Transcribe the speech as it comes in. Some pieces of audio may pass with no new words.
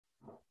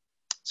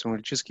So we'll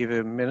just give it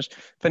a minute.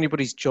 If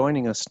anybody's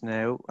joining us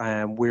now,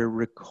 we're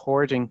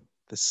recording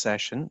the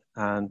session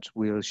and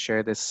we'll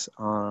share this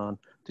on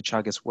the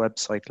Teagasc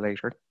website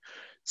later.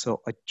 So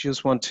I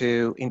just want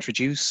to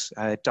introduce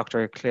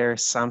Dr. Clare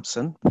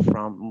Sampson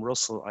from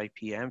Russel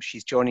IPM.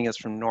 She's joining us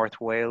from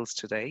North Wales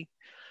today.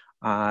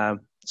 So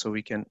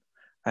we can,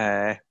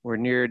 we're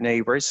near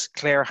neighbours.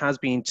 Clare has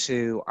been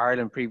to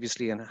Ireland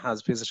previously and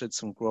has visited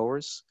some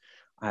growers.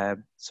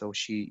 So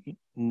she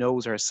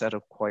knows our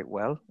setup quite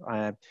well.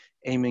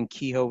 Eamonn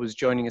Kehoe was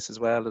joining us as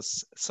well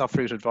as soft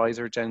fruit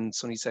advisor down in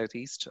sunny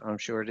southeast. I'm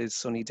sure it is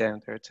sunny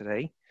down there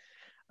today.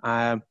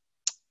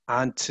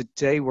 And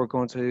today we're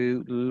going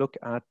to look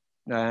at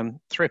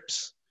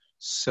thrips.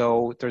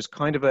 So there's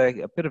kind of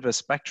a bit of a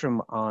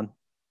spectrum on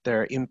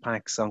their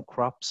impacts on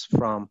crops,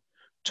 from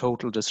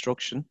total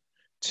destruction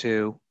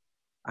to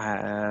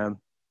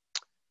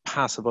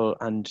passable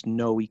and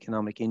no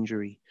economic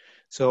injury.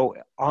 So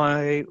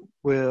I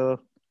will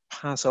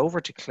pass over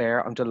to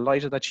Clare. I'm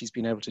delighted that she's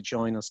been able to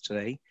join us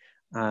today,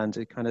 and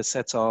it kind of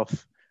sets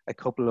off a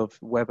couple of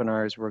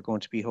webinars we're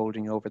going to be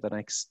holding over the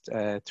next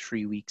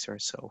 3 weeks or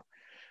so.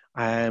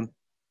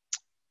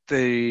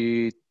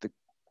 The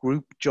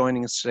group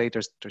joining us today,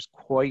 there's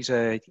quite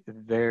a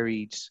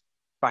varied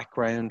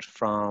background,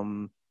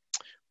 from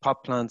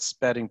pot plants,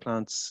 bedding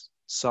plants,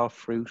 soft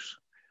fruit,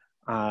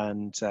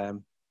 and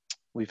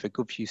we've a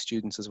good few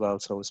students as well,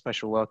 so a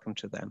special welcome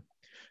to them.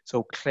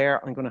 So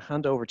Clare, I'm going to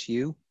hand over to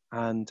you,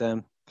 and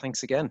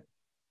thanks again.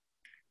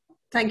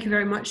 Thank you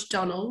very much,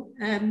 Donall.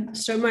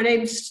 So my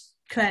name's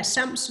Clare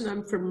Sampson.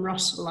 I'm from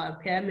Russel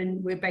IPM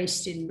and we're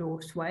based in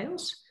North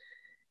Wales.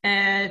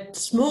 A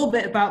small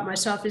bit about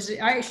myself is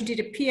I actually did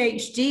a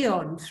PhD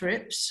on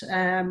thrips,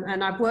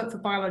 and I've worked for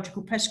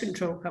biological pest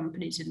control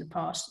companies in the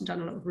past and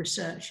done a lot of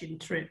research in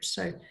thrips.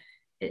 So,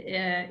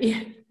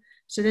 yeah,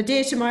 so they're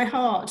dear to my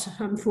heart,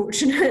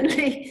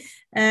 unfortunately.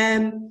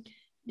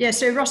 Yeah,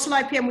 so Russel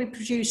IPM, we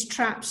produce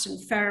traps and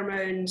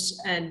pheromones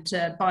and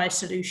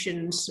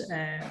biosolutions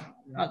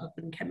other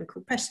than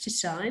chemical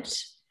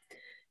pesticides.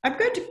 I'm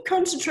going to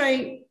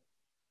concentrate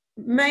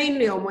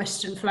mainly on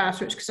Western flower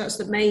thrips because that's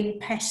the main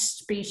pest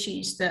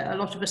species that a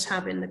lot of us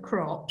have in the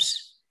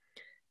crops.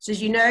 So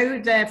as you know,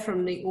 they're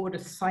from the order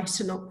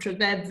Thysanoptera.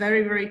 They're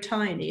very, very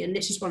tiny, and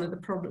this is one of the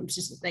problems,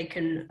 is that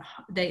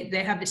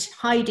they have this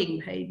hiding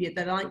behavior.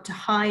 They like to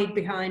hide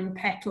behind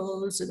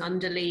petals and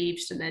under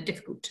leaves, and they're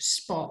difficult to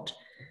spot.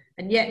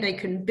 And yet they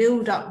can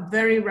build up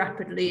very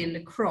rapidly in the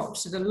crop.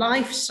 So the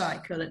life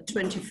cycle at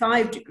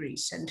 25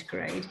 degrees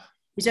centigrade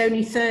is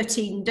only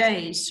 13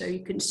 days. So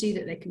you can see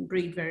that they can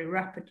breed very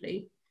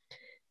rapidly.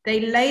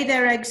 They lay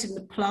their eggs in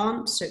the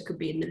plant, so it could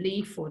be in the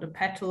leaf or the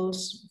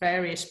petals,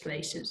 various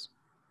places.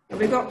 And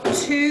we've got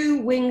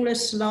 2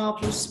 wingless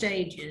larval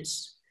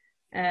stages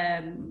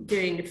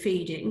during the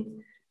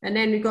feeding. And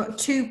then we've got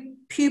 2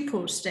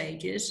 pupal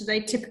stages. So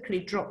they typically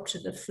drop to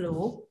the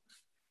floor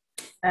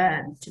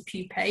to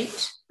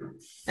pupate.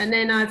 And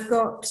then I've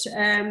got,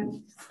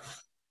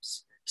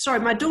 sorry,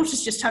 my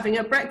daughter's just having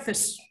her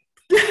breakfast.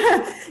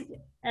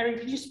 Erin,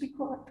 could you just be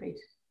quiet, please?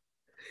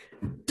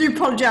 Do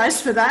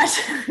apologise for that.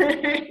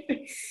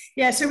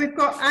 Yeah, so we've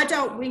got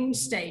adult wing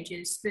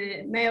stages,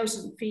 the males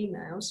and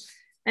females,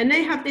 and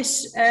they have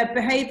this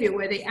behaviour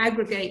where they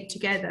aggregate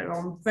together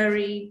on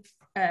very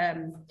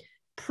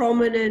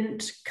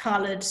prominent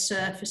coloured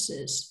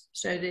surfaces.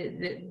 So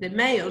the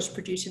males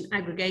produce an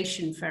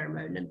aggregation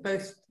pheromone, and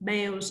both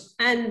males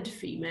and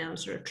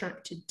females are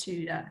attracted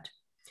to that.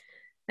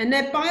 And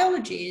their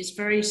biology is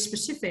very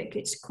specific.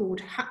 It's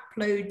called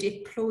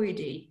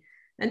haplodiploidy.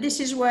 And this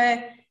is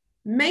where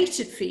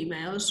mated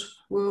females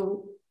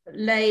will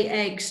lay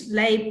eggs,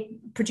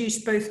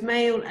 produce both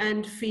male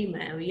and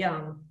female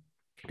young.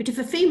 But if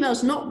a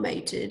female's not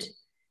mated,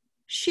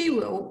 she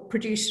will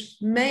produce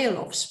male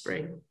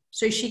offspring.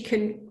 So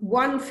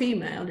one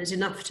female is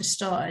enough to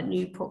start a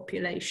new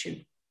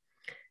population.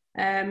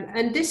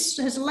 And this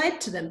has led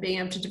to them being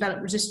able to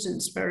develop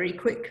resistance very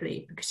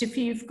quickly, because if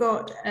you've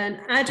got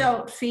an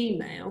adult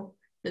female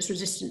that's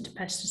resistant to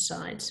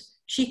pesticides,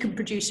 she can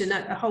produce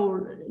a whole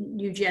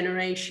new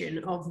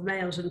generation of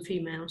males and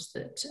females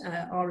that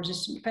are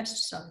resistant to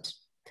pesticides.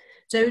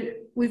 So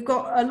we've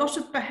got a lot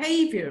of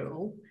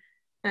behavioural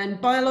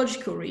and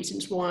biological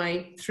reasons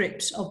why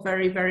thrips are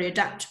very, very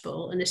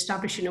adaptable and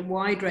establishing a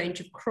wide range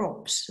of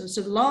crops.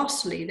 So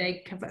lastly,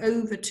 they have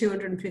over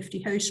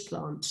 250 host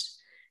plants.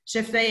 So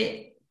if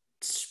they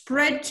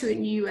spread to a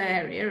new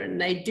area, and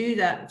they do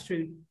that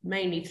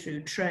mainly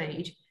through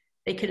trade,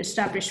 they can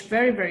establish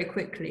very, very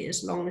quickly,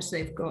 as long as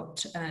they've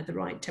got the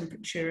right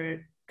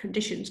temperature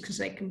conditions, because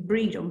they can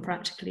breed on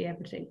practically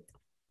everything.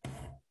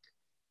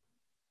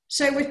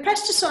 So with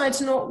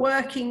pesticides not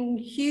working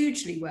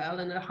hugely well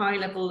and a high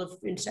level of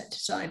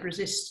insecticide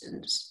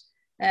resistance,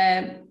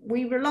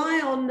 we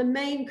rely on the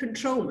main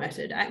control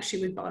method,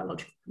 actually with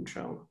biological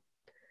control.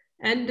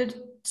 And the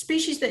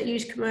species that are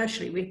used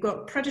commercially, we've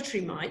got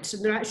predatory mites,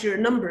 and there are actually a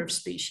number of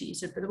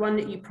species, but the one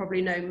that you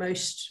probably know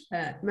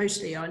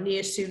mostly are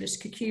Neosulus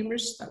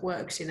cucumerus, that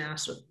works in our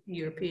sort of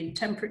European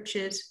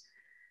temperatures.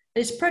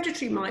 It's a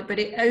predatory mite, but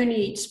it only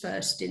eats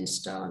first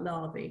instar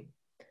larvae.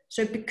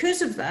 So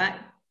because of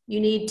that, you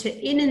need to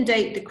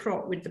inundate the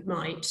crop with the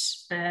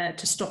mites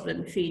to stop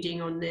them feeding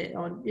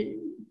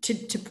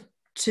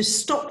to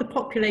stop the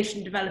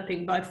population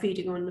developing by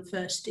feeding on the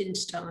first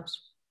instars.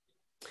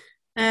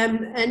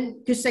 And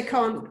because they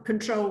can't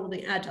control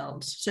the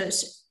adults, so it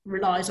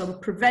relies on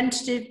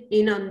preventative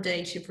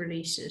inundative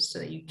releases, so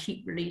that you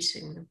keep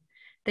releasing them.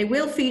 They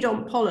will feed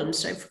on pollen,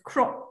 so for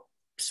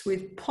crops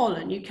with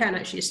pollen, you can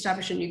actually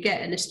establish, and you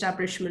get an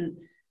establishment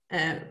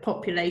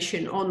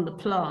population on the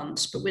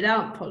plants, but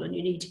without pollen,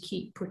 you need to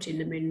keep putting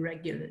them in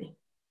regularly.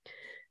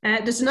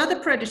 There's another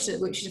predator,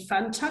 which is a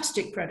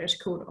fantastic predator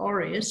called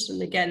Aureus,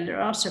 and again, there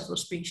are several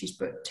species,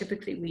 but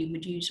typically we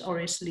would use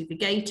Aureus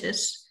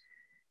levigatus.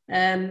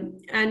 And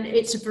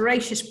it's a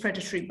voracious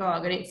predatory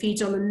bug, and it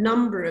feeds on a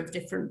number of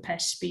different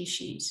pest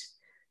species.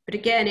 But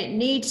again, it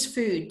needs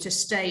food to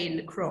stay in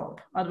the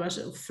crop, otherwise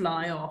it'll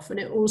fly off. And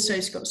it also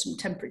has got some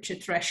temperature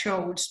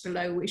thresholds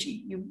below which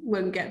you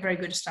won't get very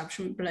good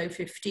establishment below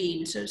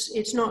 15. So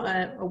it's not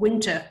a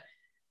winter,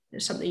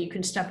 it's something you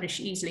can establish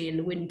easily in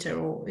the winter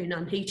or in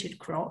unheated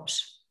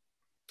crops.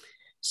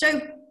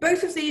 So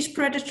both of these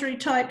predatory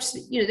types,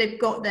 they've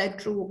got their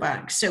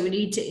drawbacks. So we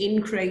need to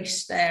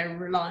increase their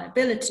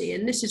reliability.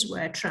 And this is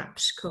where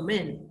traps come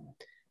in.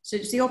 So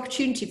it's the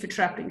opportunity for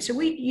trapping. So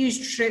we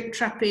use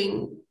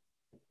trapping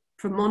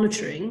for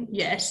monitoring,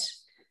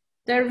 yes.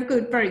 They're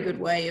a very good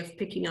way of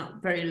picking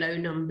up very low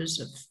numbers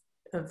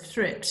of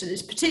thrips. And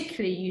it's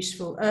particularly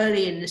useful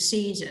early in the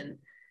season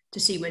to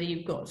see whether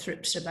you've got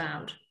thrips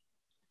about.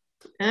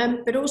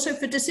 But also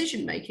for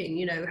decision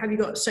making, have you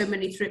got so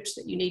many thrips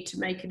that you need to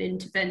make an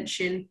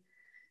intervention?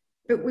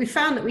 But we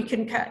found that we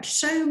can catch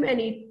so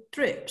many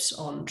thrips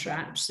on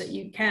traps that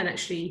you can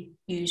actually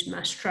use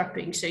mass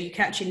trapping. So you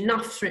catch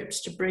enough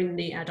thrips to bring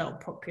the adult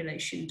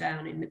population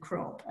down in the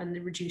crop and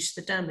reduce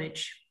the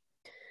damage.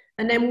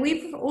 And then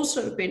we've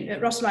also been,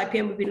 at Russel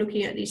IPM, we've been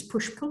looking at these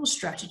push-pull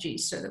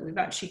strategies, so that we've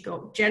actually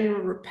got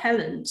general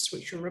repellents,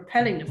 which are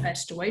repelling the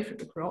pest away from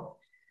the crop,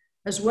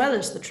 as well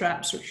as the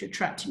traps, which are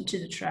trapped into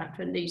the trap,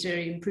 and these are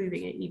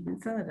improving it even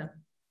further.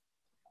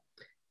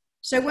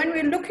 So when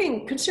we're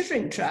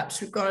considering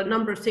traps, we've got a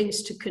number of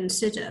things to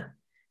consider.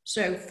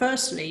 So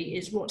firstly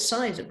is what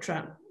size of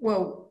trap?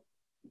 Well,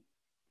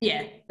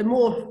 yeah, the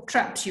more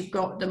traps you've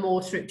got, the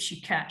more thrips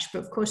you catch. But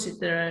of course,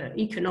 there are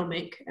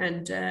economic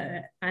and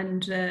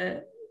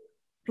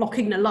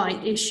blocking the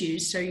light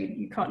issues. So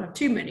you can't have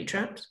too many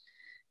traps.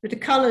 But the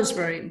colour is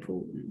very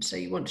important. So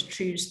you want to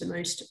choose the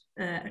most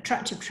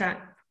attractive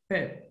trap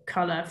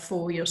colour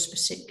for your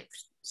specific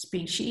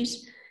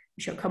species,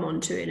 which I'll come on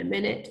to in a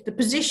minute. The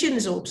position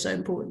is also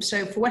important.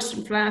 So for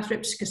Western flower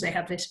thrips, because they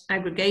have this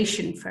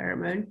aggregation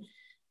pheromone,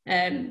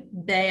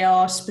 they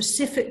are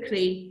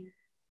specifically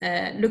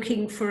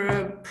looking for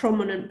a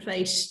prominent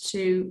place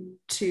to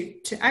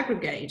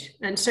aggregate.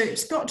 And so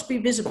it's got to be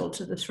visible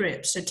to the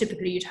thrips. So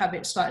typically you'd have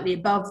it slightly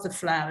above the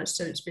flowers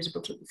so it's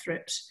visible to the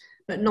thrips,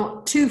 but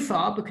not too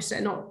far, because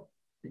they're not,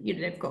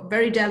 they've got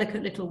very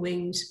delicate little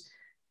wings,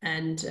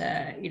 and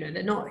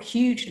they're not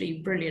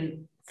hugely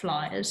brilliant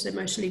flyers. They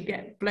mostly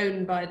get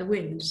blown by the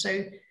wind.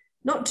 So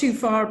not too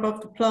far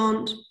above the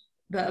plant,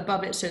 but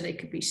above it so they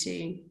could be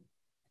seen.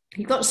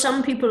 You've got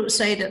some people that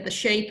say that the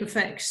shape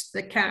affects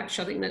the catch.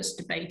 I think that's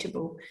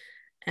debatable.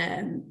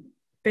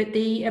 But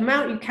the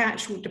amount you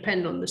catch will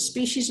depend on the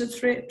species of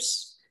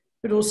thrips,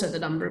 but also the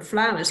number of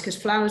flowers, because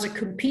flowers are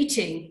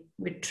competing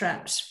with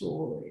traps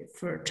for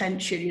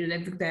attention.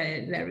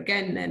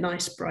 They're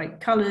nice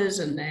bright colours,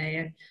 and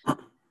they're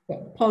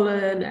got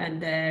pollen,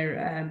 and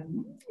they're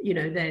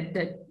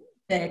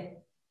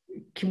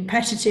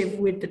competitive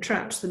with the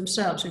traps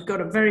themselves. We've got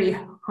a very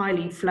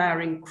highly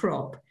flowering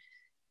crop.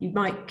 You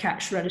might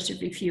catch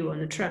relatively few on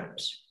the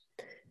traps.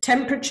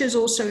 Temperature is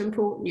also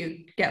important.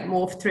 You get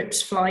more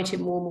thrips flight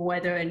in warmer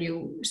weather,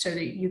 and so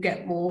that you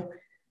get more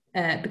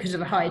because of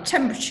a higher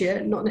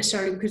temperature, not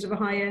necessarily because of a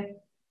higher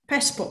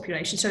pest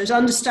population. So it's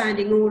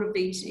understanding all of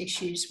these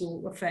issues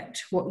will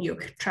affect what you're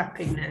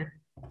trapping there.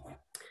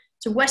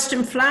 So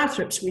Western flower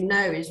thrips, we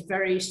know, is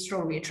very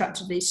strongly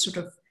attracted to these sort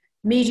of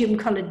medium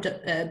coloured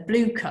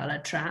blue colour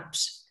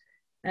traps,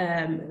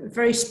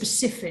 very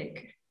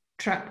specific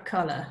trap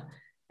colour.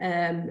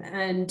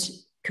 And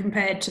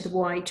compared to the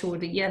white or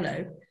the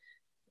yellow.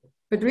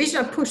 But the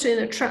reason I put in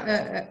a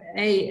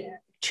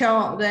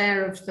chart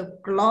there of the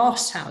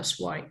glasshouse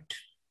white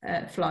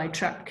fly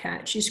trap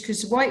catch is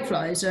because white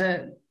flies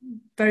are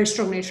very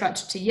strongly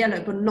attracted to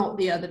yellow, but not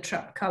the other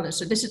trap colours.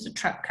 So this is a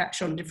trap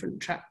catch on different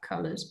trap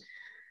colours.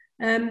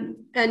 And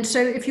so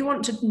if you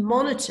want to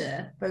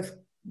monitor both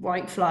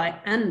white fly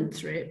and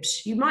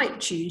thrips, you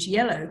might choose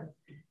yellow,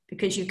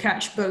 because you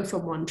catch both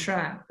on one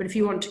trap. But if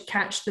you want to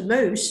catch the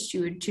most,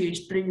 you would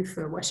choose blue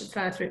for Western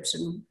flower thrips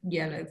and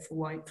yellow for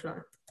white fly.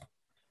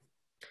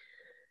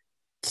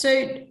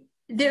 So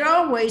there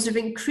are ways of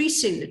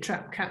increasing the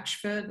trap catch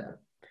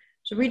further.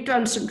 So we've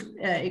done some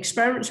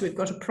experiments. We've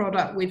got a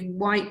product with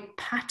white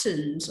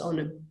patterns on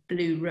a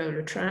blue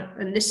roller trap,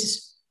 and this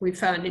is we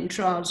found in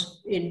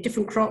trials in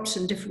different crops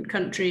and different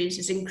countries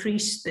has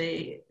increased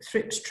the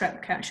thrips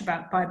trap catch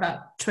by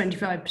about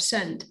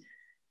 25%.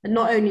 And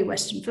not only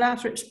Western flower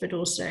thrips, but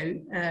also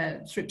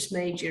thrips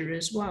major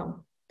as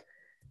well.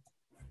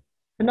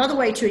 Another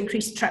way to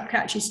increase the trap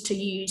catch is to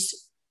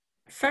use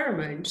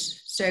pheromones.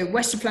 So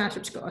Western flower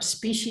thrips got a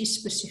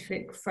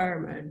species-specific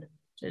pheromone.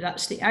 So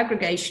that's the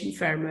aggregation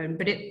pheromone,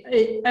 but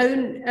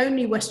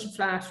only Western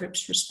flower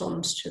thrips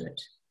responds to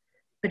it.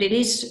 But it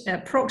is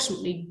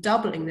approximately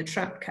doubling the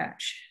trap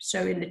catch.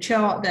 So in the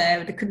chart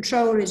there, the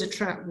control is a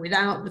trap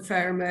without the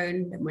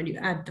pheromone, and when you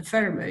add the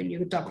pheromone,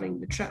 you're doubling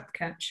the trap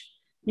catch.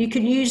 You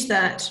can use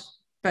that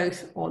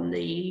both on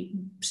the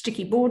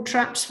sticky board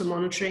traps for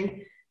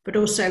monitoring, but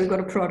also we've got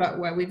a product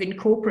where we've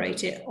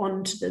incorporated it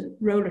onto the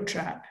roller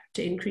trap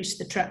to increase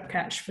the trap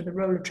catch for the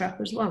roller trap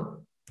as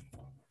well.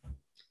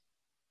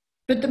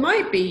 But there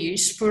might be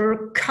use for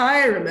a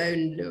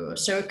pheromone lure.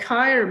 So a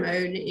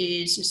pheromone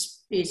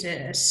is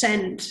a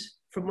scent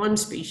from one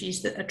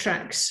species that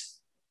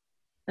attracts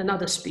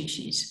another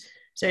species.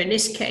 So in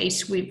this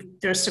case,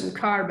 there are some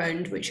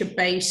pheromones which are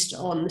based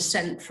on the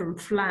scent from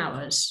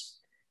flowers.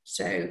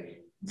 So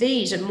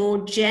these are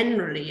more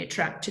generally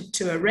attracted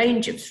to a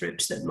range of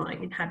thrips that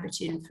might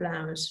inhabit in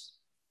flowers.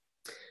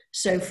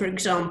 So for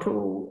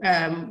example,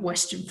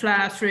 Western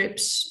flower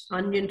thrips,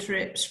 onion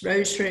thrips,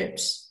 rose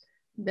thrips,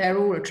 they're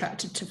all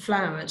attracted to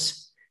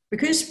flowers.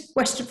 Because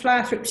Western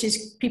flower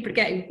thrips people are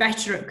getting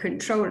better at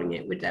controlling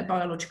it with their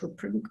biological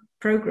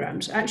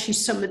programs, actually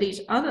some of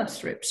these other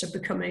thrips are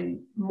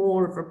becoming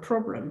more of a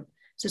problem.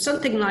 So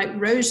something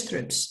like rose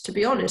thrips, to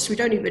be honest, we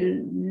don't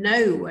even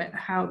know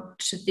how,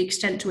 to the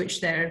extent to which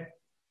they're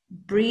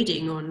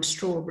breeding on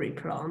strawberry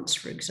plants,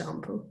 for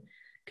example,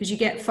 because you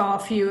get far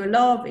fewer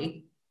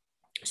larvae.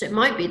 So it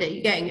might be that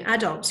you're getting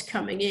adults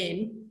coming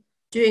in,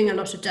 doing a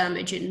lot of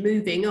damage and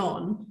moving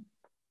on,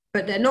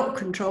 but they're not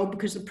controlled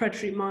because the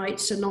predatory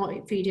mites are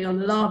not feeding on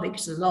the larvae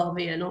because the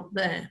larvae are not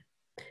there.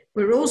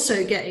 We're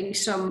also getting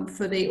some,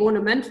 for the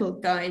ornamental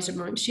guys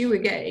amongst you, we're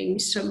getting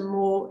some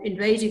more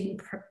invading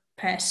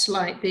pests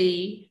like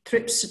the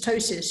thrips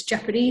setosis,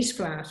 Japanese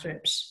flower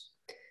thrips.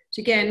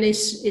 So again,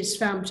 this is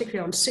found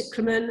particularly on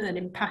cyclamen and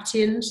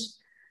impatiens.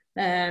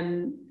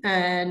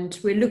 And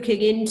we're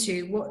looking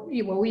into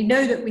we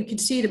know that we can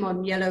see them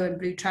on yellow and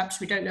blue traps.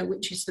 We don't know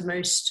which is the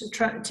most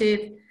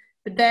attractive,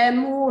 but they're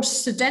more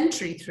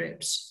sedentary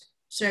thrips.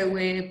 So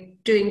we're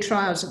doing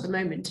trials at the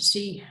moment to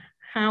see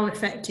how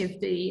effective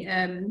the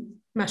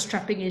mass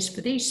trapping is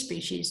for these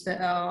species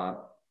that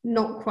are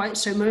not quite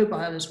so mobile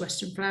as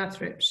Western flower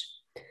thrips.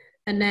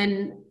 And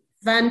then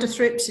Vanda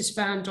thrips is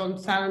found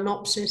on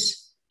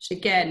Phalaenopsis. So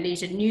again,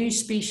 these are new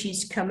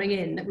species coming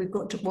in that we've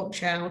got to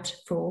watch out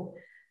for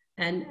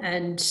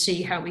and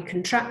see how we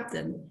can trap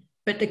them.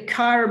 But the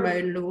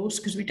pheromone laws,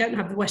 because we don't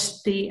have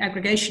the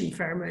aggregation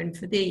pheromone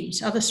for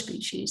these other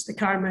species, the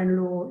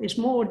pheromone law is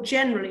more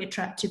generally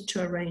attractive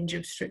to a range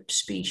of thrip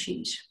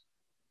species.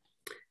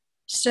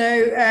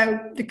 So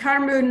the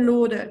pheromone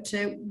law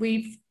that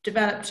we've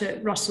developed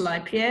at Russel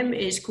IPM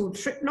is called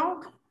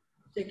Thripnog.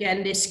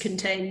 Again, this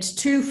contains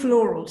 2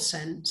 floral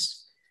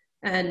scents,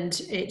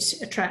 and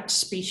it attracts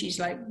species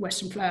like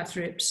Western flower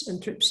thrips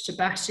and thrips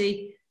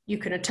tabassi. You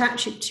can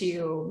attach it to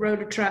your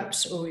roller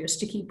traps or your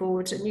sticky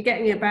boards, and you're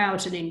getting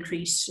about an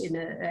increase in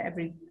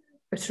every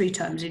 3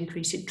 times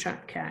increase in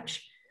trap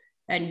catch,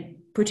 and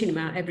putting them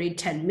out every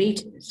 10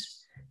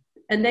 meters.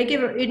 And they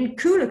give, in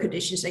cooler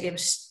conditions, they give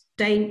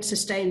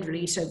sustained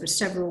release over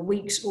several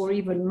weeks or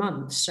even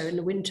months. So in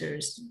the winter,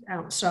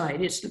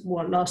 outside, it's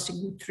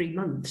lasting 3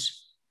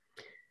 months.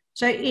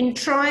 So in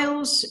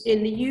trials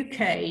in the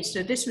UK,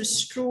 so this was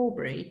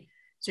strawberry.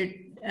 So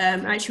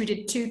actually we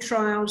did 2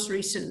 trials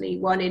recently,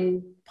 one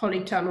in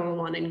polytunnel and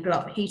one in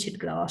heated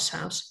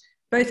glasshouse.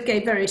 Both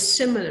gave very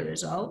similar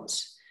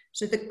results.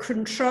 So the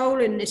control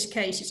in this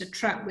case is a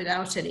trap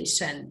without any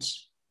scent.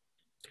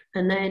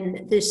 And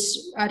then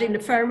this, adding the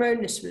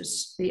pheromone, this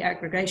was the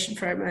aggregation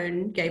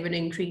pheromone, gave an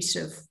increase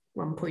of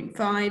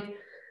 1.5.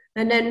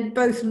 And then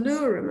both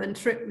lurum and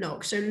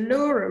thripnog. So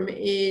lurum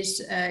is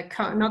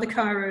another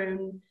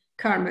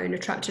pheromone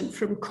attractant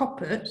from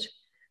coppet.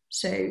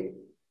 So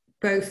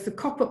both the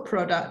coppet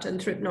product and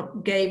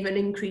thripnog gave an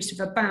increase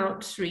of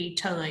about 3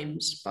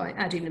 times by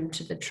adding them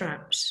to the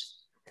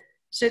traps.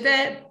 So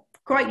they're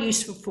quite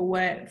useful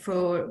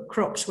for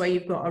crops where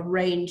you've got a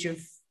range of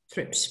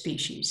thrip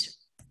species.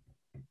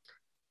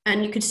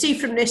 And you can see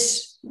from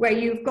this, where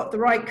you've got the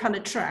right kind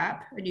of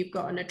trap and you've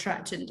got an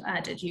attractant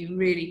added, you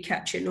really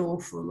catch an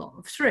awful lot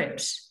of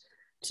thrips.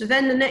 So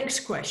then the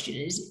next question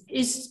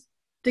is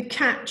the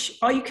catch,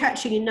 are you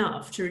catching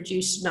enough to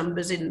reduce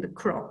numbers in the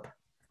crop?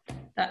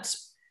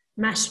 That's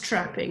mass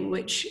trapping,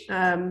 which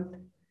you're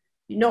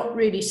not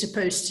really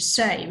supposed to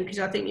say, because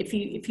I think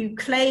if you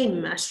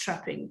claim mass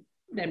trapping,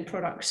 then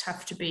products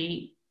have to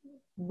be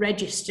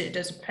registered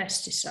as a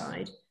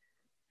pesticide.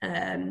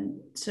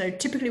 So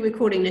typically we're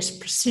calling this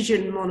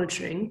precision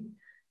monitoring.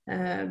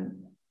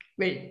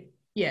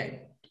 Yeah,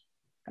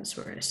 that's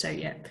what it is. So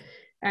yeah,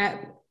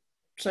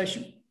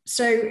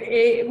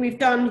 we've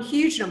done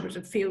huge numbers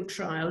of field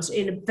trials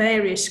in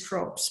various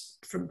crops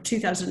from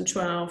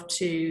 2012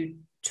 to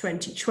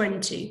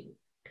 2020.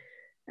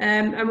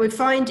 And we're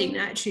finding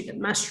actually that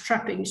mass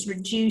trappings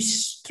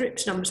reduce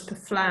thrips numbers per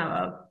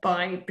flower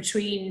by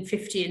between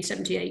 50 and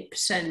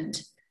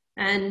 78%,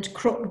 and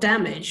crop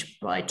damage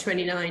by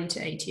 29 to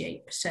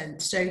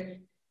 88%. So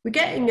we're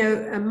getting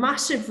a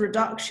massive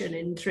reduction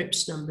in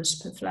thrips numbers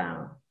per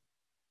flower.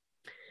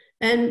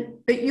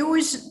 But you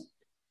always,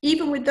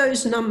 even with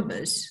those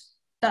numbers,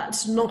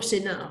 that's not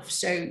enough.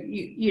 So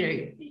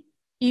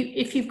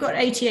if you've got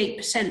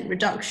 88%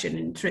 reduction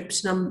in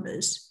thrips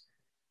numbers,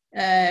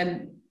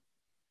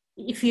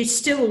 if you're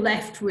still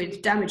left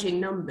with damaging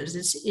numbers,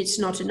 it's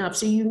not enough.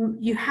 So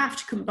you have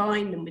to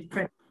combine them with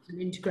an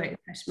integrated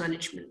pest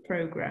management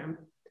program.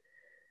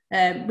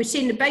 We're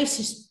seeing the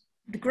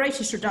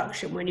greatest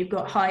reduction when you've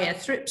got higher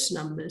thrips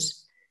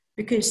numbers,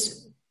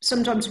 because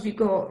sometimes if you've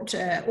got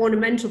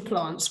ornamental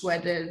plants where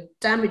the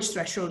damage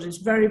threshold is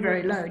very,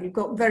 very low, and you've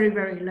got very,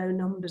 very low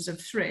numbers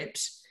of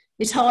thrips,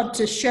 it's hard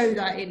to show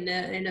that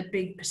in a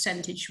big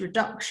percentage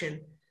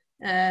reduction.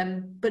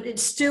 But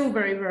it's still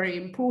very, very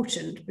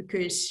important,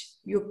 because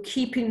you're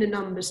keeping the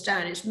numbers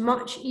down. It's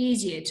much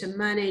easier to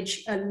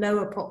manage a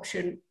lower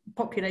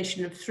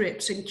population of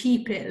thrips and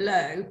keep it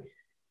low,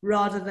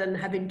 rather than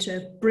having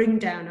to bring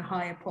down a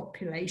higher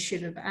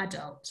population of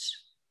adults.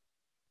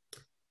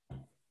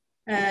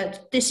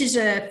 This is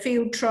a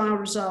field trial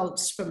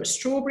results from a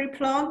strawberry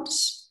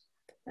plants.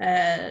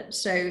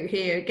 So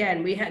here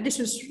again, this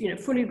was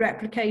fully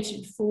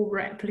replicated, full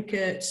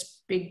replicates,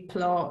 big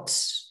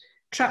plots.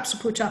 Traps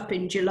were put up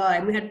in July,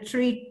 and we had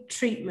 3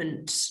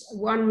 treatments.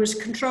 One was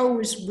control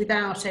was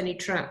without any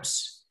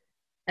traps.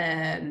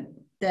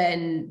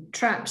 Then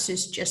traps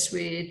is just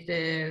with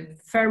the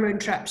pheromone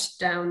traps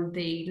down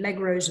the leg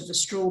rows of the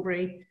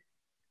strawberry.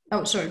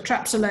 Oh, sorry,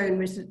 traps alone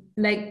with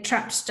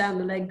traps down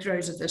the leg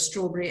rows of the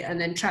strawberry,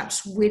 and then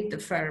traps with the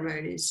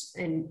pheromone is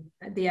in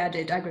the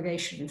added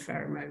aggregation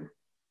pheromone.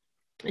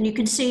 And you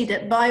can see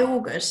that by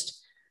August,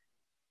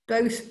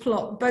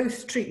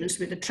 both treatments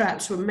with the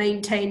traps were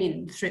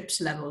maintaining the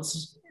thrips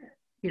levels.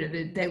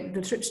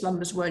 The thrips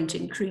numbers weren't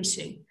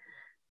increasing.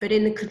 But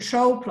in the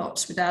control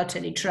plots without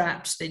any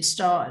traps, they'd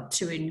started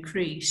to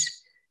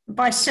increase.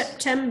 By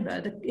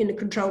September, in the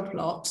control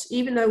plots,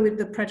 even though with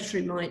the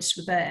predatory mites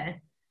were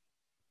there,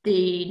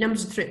 the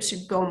numbers of thrips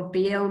had gone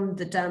beyond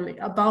the damage,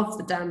 above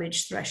the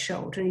damage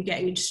threshold, and you're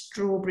getting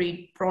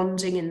strawberry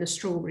bronzing in the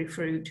strawberry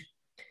fruit.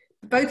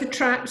 Both the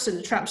traps and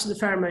the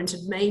pheromones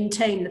had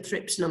maintained the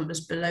thrips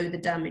numbers below the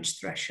damage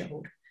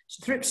threshold.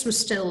 So thrips were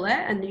still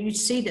there, and you'd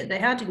see that they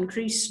had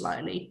increased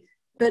slightly,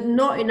 but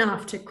not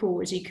enough to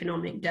cause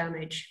economic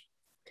damage.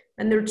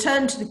 And the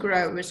return to the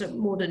grower was at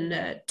more than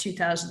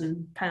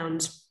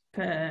 £2,000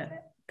 per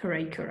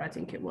acre, I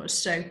think it was.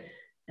 So,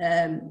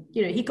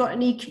 he got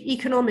an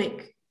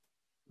economic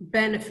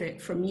benefit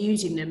from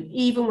using them,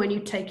 even when you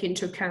take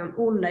into account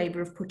all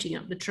labour of putting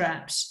up the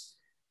traps,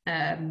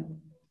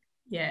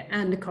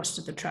 and the cost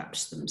of the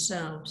traps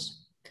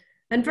themselves.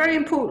 And very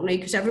importantly,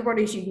 because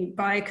everybody's using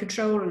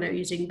biocontrol and they're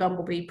using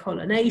bumblebee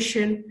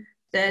pollination,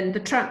 then the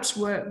traps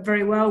work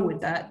very well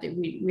with that.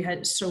 We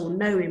saw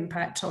no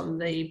impact on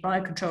the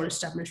biocontrol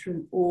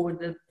establishment or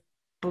the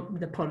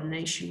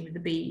pollination with the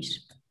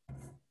bees.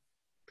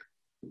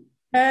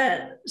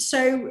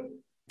 So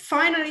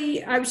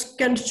finally, I was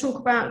going to talk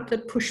about the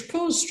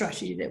push-pull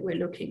strategy that we're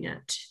looking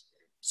at.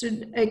 So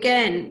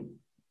again,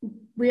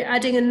 we're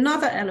adding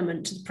another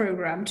element to the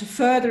program to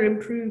further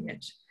improve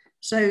it.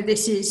 So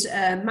this is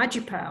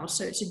Magipal.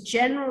 So it's a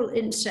general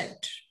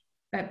insect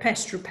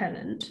pest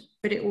repellent,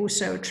 but it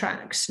also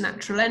attracts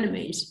natural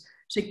enemies.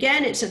 So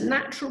again, it's a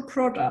natural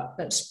product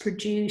that's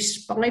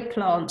produced by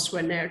plants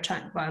when they're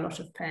attacked by a lot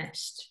of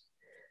pests.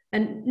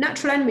 And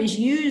natural enemies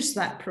use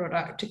that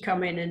product to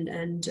come in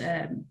and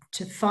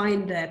to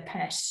find their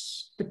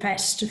pests, the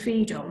pests to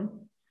feed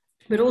on.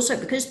 But also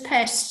because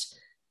pests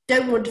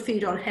don't want to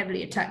feed on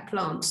heavily attacked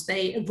plants,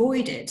 they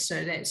avoid it,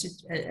 so that's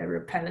a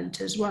repellent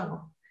as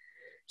well.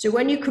 So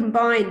when you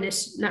combine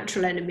this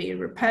natural enemy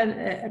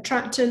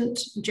attractant,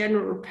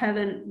 general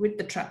repellent with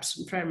the traps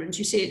and pheromones,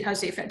 you see it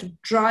has the effect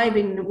of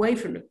driving away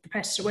from the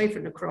pests away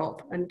from the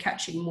crop and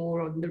catching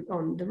more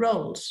on the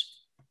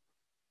rolls.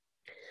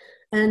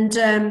 And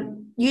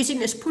using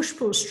this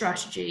push-pull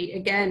strategy,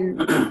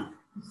 again,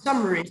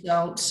 some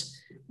results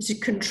is a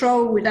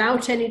control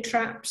without any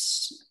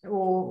traps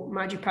or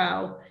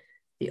Magipal.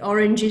 The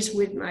oranges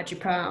with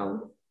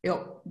Magipal,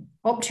 the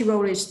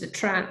OptiRoll is the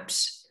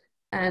traps,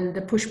 and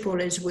the push-pull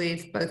is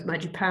with both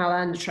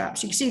Magipal and the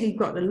traps. You can see that you've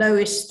got the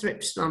lowest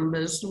thrips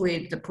numbers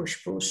with the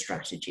push-pull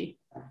strategy,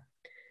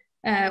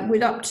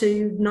 with up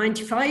to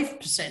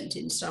 95%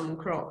 in some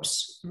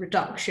crops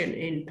reduction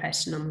in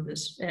pest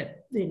numbers,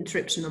 in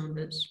thrips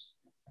numbers.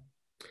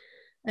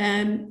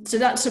 So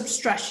that's a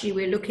strategy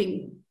we're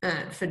looking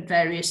at for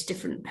various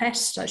different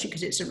pests, actually,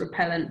 because it's a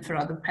repellent for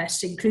other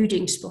pests,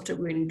 including spotted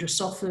wing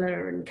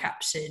Drosophila and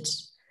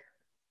capsids.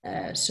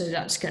 So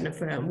that's kind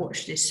of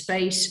watch this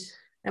space.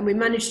 And we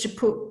managed to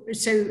put,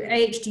 so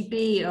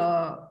AHDB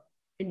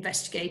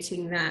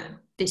investigating that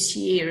this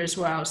year as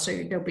well.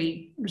 So there'll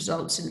be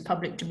results in the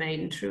public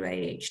domain through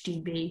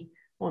AHDB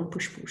on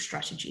push-pull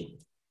strategy.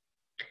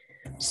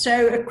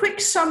 So a quick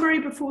summary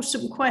before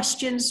some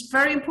questions.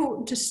 Very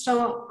important to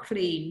start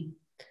clean.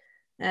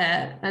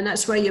 And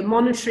that's where your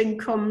monitoring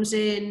comes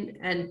in,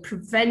 and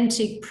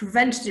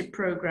preventative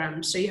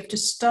programs. So you have to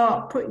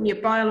start putting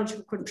your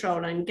biological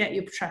control and get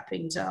your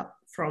trappings up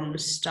from the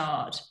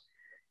start.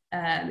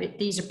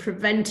 These are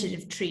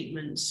preventative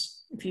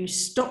treatments. If you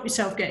stop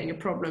yourself getting a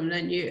problem,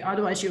 then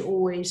otherwise you're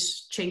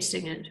always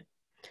chasing it.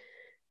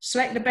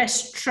 Select the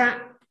best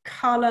trap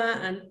color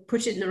and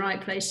put it in the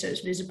right place so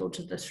it's visible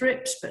to the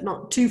thrips, but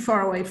not too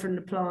far away from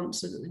the plant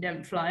so that they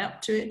don't fly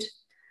up to it.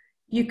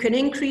 You can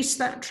increase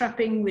that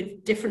trapping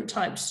with different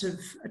types of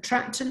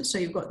attractants. So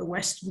you've got the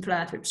Western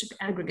flower thrips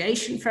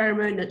aggregation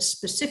pheromone that's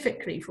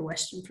specifically for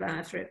Western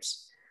flower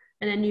thrips.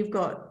 And then you've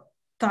got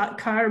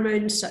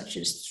pheromones such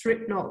as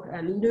thripnok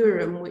and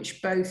lurum,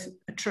 which both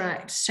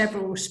attract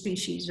several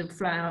species of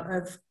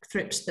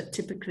thrips that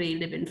typically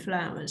live in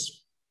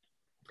flowers.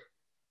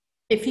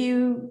 If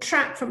you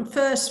trap from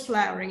first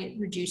flowering, it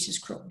reduces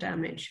crop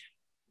damage.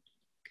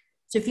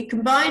 So if you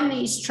combine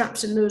these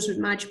traps and lures with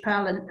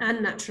Magipal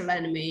and natural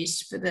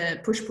enemies for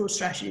the push-pull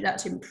strategy,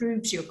 that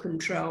improves your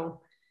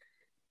control.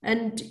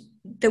 And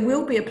there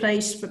will be a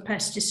place for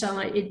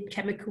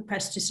chemical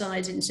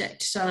pesticides,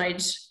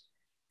 insecticides,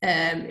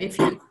 if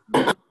you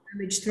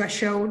damage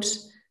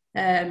thresholds.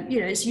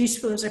 It's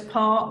useful as a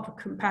part of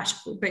a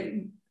compatible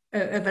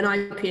of an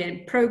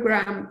IPM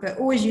program, but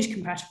always use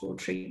compatible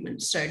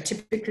treatments. So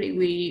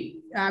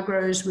typically our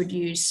growers would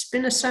use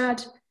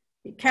spinosad.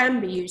 It can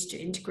be used to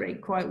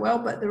integrate quite well,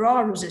 but there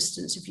are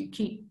resistance if you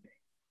keep,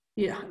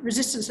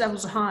 resistance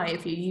levels are high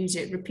if you use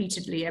it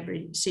repeatedly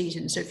every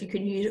season. So if you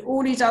can use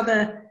all these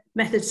other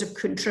methods of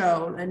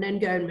control and then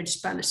go in with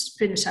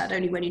spinosad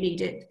only when you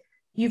need it,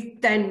 you've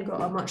then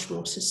got a much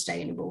more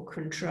sustainable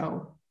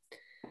control.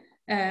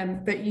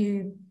 But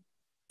you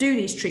do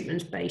these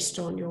treatments based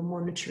on your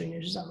monitoring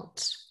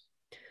results.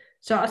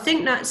 So I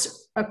think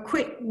that's a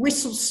quick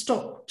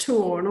whistle-stop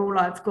tour and all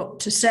I've got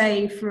to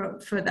say for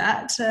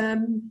that.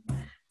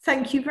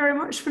 Thank you very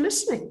much for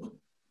listening.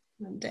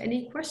 And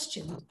any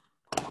questions?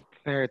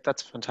 Claire,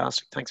 that's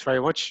fantastic. Thanks very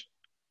much.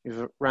 You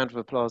have a round of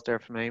applause there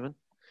from Eamonn.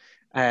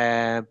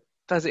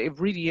 That's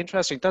really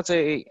interesting. That's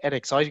an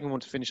exciting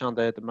one to finish on,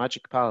 the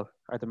Magipal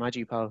or the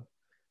Magipal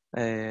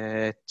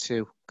to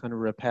kind of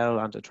repel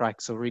and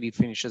attract. So really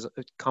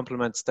it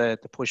complements the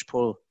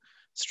push-pull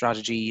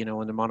strategy, in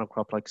the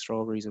monocrop like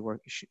strawberries. It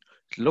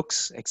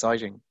looks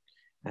exciting.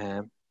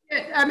 I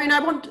mean,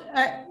 I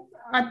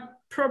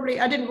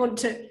didn't want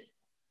to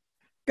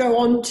go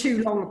on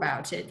too long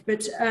about it,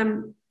 but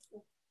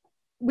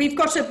we've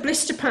got a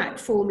blister pack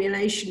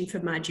formulation for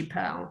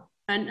Magipal.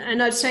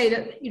 And I'd say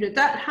that,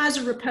 that has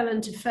a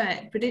repellent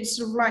effect, but it's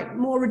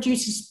more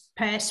reduces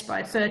pests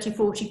by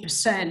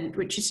 30–40%,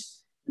 which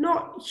is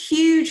not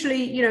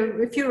hugely,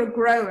 if you're a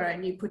grower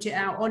and you put it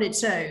out on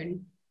its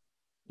own,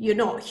 you're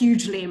not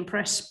hugely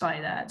impressed by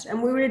that.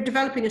 And we were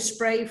developing a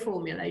spray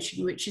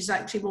formulation, which is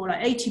actually more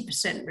like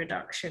 80%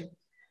 reduction.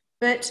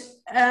 But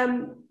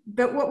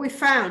what we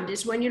found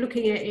is when you're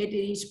looking at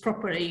these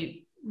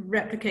properly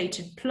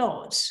replicated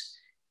plots,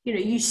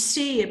 you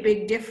see a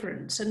big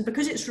difference. And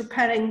because it's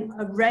repelling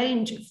a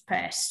range of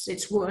pests,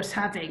 it's worth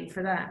having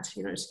for that.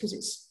 It's because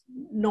it's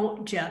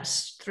not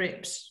just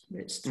thrips,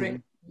 it's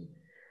thrips.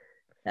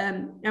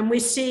 And we're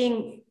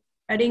seeing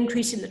an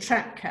increase in the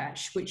trap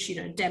catch, which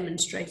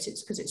demonstrates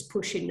it's because it's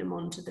pushing them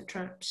onto the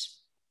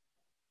traps.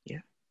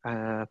 Yeah,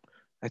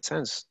 it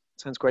sounds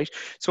great.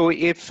 So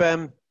if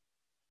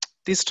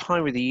this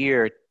time of the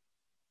year,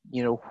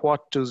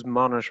 what does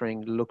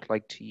monitoring look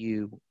like to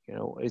you?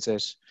 Is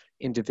it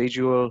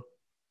individual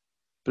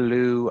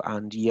blue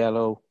and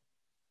yellow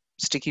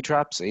sticky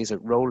traps? Is it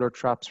roller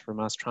traps for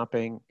mass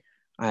trapping?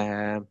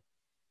 Or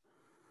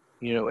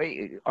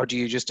do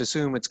you just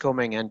assume it's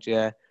coming and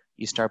you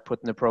start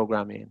putting the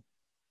program in?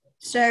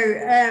 So,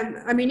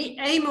 Eamonn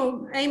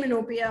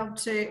will be able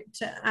to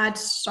add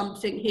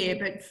something here,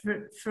 but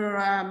for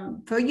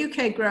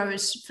UK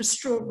growers, for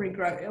strawberry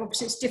growers,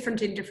 obviously it's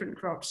different in different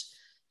crops.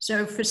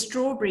 So for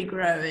strawberry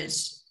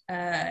growers,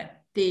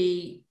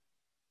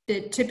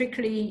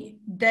 typically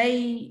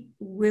they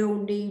will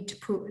need to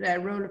put their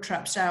roller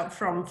traps out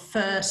from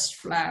first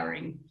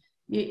flowering.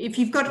 If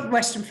you've got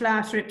Western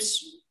flower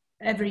thrips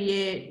every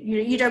year,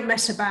 you don't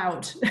mess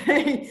about.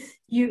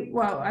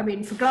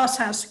 For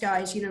glasshouse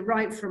guys,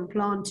 right from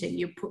planting,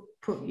 you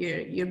put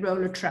your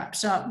roller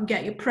traps up and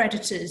get your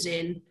predators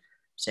in.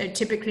 So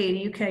typically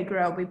in UK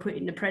grow, we put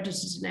in the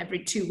predators in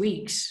every 2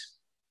 weeks,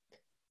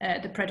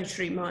 the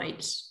predatory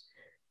mites.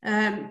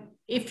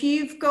 If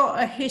you've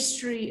got a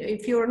history,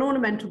 if you're an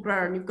ornamental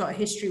grower and you've got a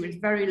history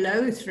with very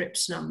low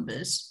thrips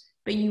numbers,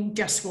 but you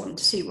just want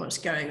to see what's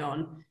going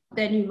on,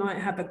 then you might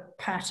have a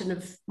pattern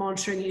of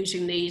monitoring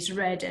using these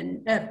red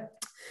and,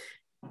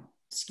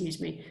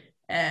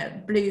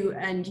 blue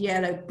and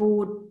yellow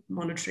board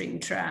monitoring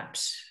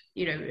traps.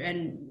 you know,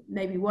 and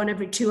maybe one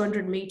every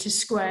 200 meters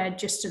squared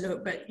just to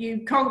look, but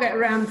you can't get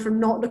around from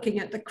not looking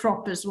at the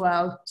crop as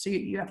well. So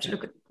you have to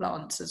look at the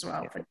plants as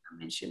well for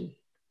damage.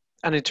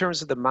 And in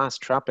terms of the mass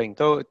trapping,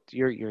 though,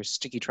 your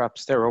sticky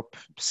traps, they're up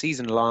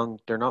season long,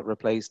 they're not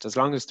replaced. As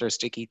long as they're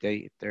sticky,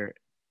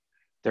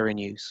 they're in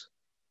use.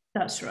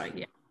 That's right,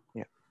 yeah.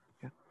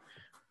 Yeah.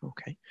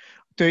 Okay.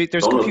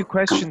 There's Donald, a few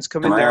questions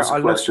coming there. there. Can I ask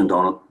a question,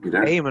 Donald? You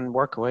there? Eamonn,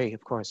 work away,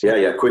 of course.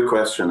 Yeah, quick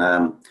question.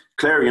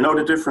 Claire, you know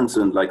the difference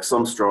in, like,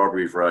 some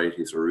strawberry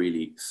varieties are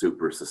really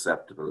super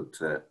susceptible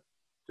to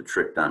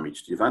thrip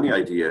damage. Do you have any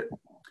idea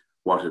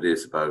what it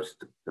is about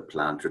the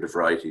plant or the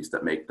varieties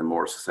that make them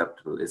more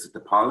susceptible? Is it the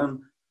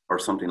pollen or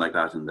something like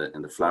that in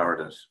the flower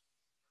that, do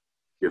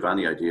you have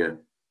any idea?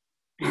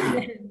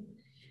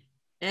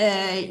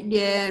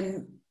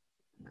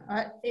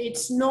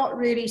 It's not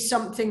really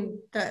something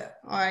that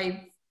I've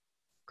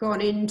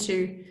gone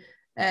into.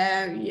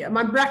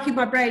 I'm racking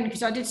my brain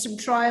because I did some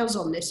trials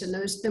on this, and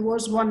there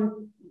was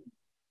one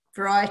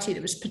variety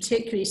that was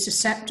particularly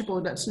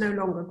susceptible that's no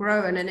longer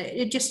growing, and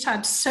it just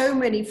had so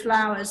many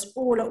flowers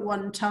all at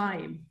one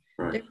time.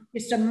 Right.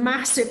 It's a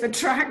massive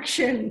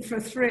attraction for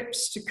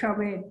thrips to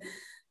come in.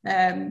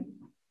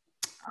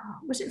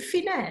 Was it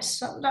finesse?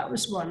 That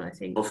was one, I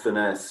think. Oh,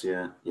 finesse,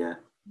 yeah.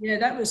 Yeah,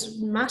 that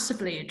was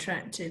massively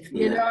attractive.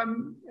 You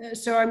know,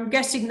 so I'm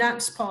guessing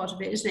that's part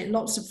of it, isn't it?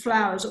 Lots of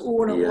flowers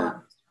all at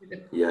once with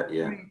a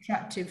very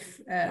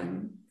attractive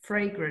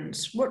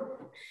fragrance. What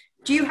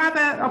do you have?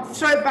 I'll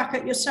throw it back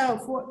at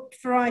yourself. What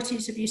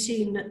varieties have you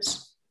seen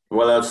that's?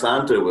 Well,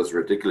 Alsanta was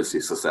ridiculously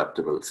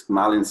susceptible.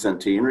 Malin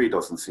centenary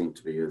doesn't seem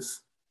to be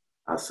as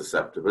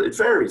susceptible. It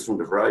varies from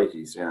the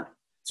varieties, yeah.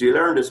 So you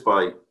learn this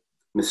by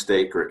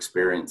mistake or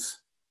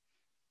experience,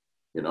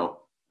 you know.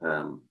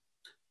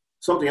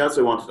 Something else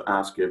I wanted to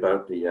ask you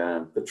about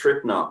the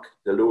trip knock,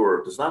 the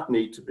lure. Does that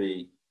need to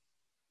be?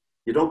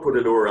 You don't put a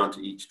lure onto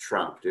each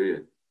trap, do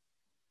you?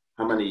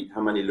 How many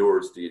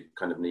lures do you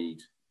kind of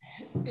need?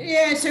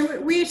 Yeah,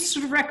 so we're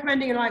sort of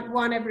recommending like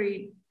one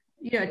every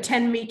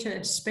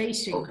 10-meter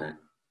spacing. Okay.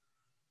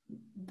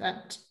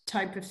 That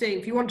type of thing.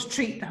 If you want to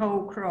treat the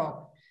whole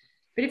crop,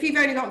 but if you've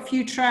only got a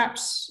few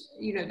traps,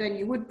 then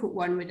you would put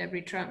one with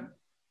every trap.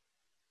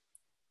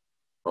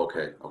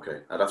 Okay.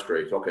 That's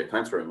great. Okay,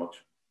 thanks very much.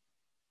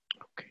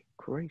 Okay,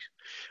 great.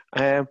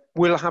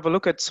 We'll have a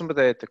look at some of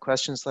the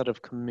questions that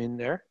have come in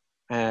there.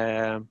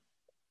 And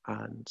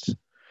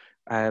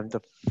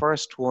the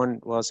first one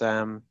was,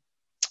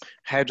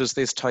 how does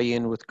this tie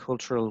in with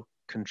cultural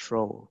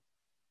control?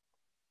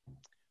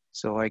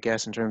 So I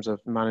guess in terms of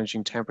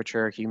managing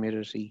temperature,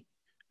 humidity.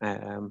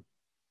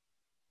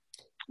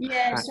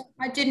 Yes,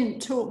 I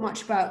didn't talk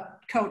much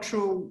about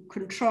cultural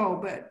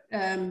control, but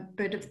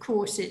of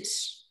course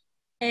it's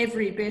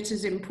every bit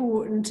as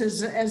important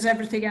as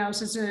everything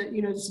else. It's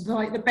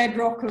like the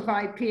bedrock of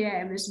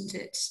IPM, isn't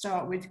it?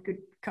 Start with good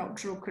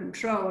cultural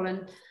control,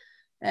 and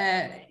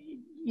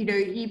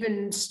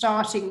even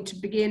starting to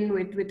begin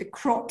with the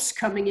crops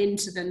coming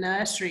into the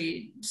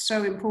nursery. It's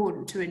so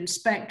important to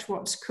inspect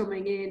what's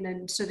coming in,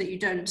 and so that you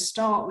don't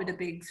start with a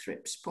big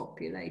thrips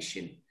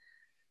population.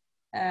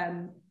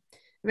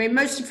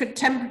 Mostly for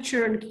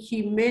temperature and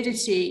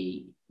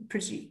humidity,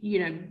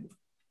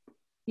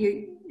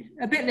 you're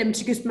a bit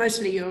limited because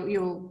mostly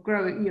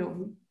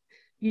you're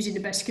using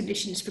the best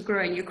conditions for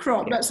growing your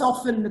crop. That's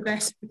often the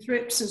best for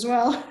thrips as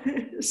well.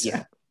 So.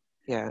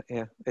 Yeah.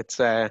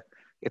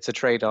 It's a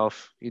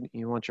trade-off.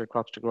 You want your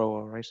crops to grow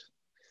all right.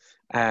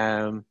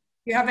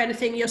 You have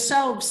anything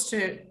yourselves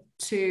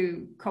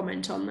to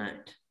comment on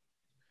that?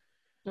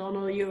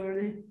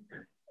 Donall,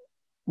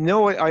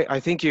 No, I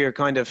think you're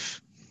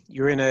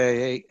in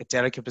a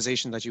delicate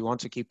position that you want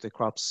to keep the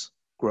crops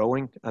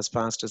growing as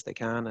fast as they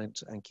can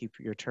and keep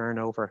your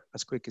turnover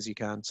as quick as you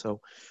can.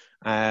 So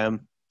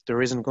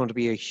there isn't going to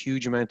be a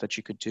huge amount that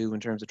you could do in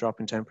terms of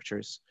dropping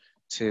temperatures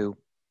to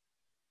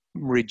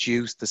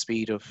reduce the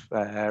speed of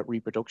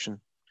reproduction.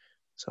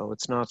 So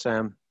it's not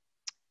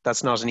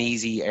that's not an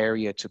easy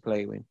area to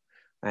play with.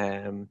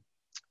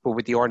 But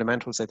with the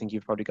ornamentals, I think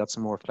you've probably got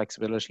some more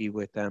flexibility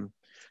with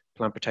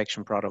plant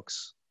protection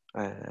products.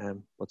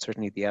 But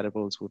certainly the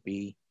edibles would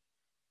be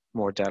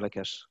more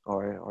delicate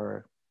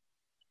or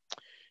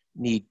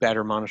need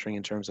better monitoring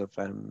in terms of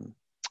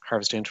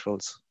harvest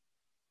intervals.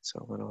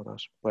 So and all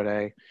that.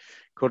 But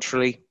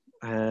culturally,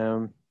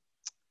 no,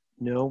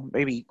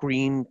 maybe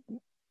green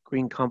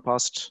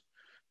compost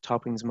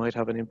toppings might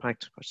have an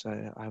impact, but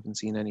I haven't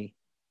seen any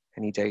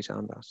data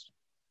on that.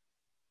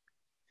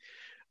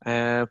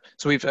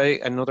 So we've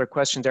another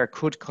question there.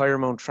 Could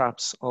pheromone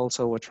traps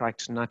also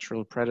attract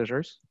natural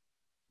predators?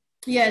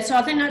 Yeah, so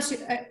I think that's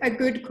a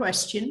good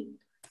question.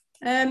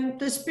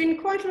 There's been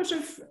quite a lot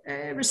of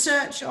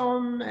research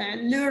on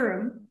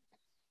Lurum,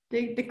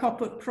 the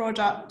copper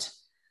product,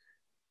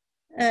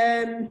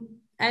 and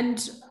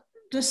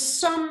there's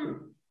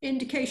some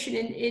indication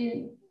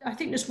in I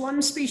think there's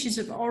one species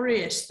of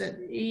Aureus that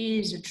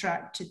is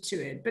attracted to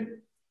it, but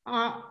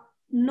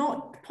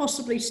not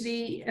possibly to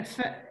the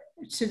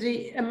to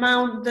the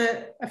amount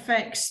that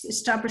affects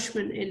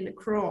establishment in the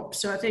crop.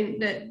 So I think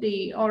that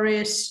the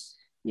aureus,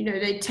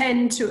 they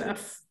tend to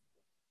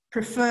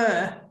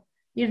prefer,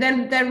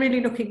 they're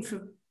really looking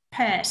for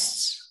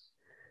pests.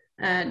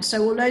 And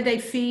so although they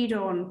feed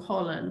on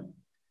pollen,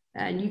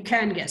 and you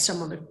can get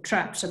some on the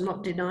traps, I'm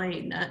not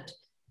denying that,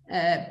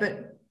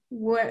 but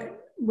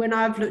when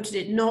I've looked at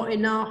it, not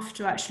enough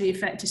to actually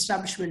affect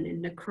establishment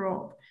in the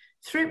crop.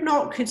 Thrip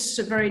knock is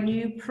a very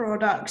new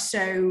product,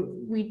 so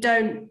we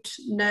don't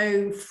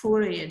know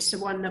fully. It's the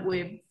one that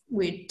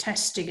we're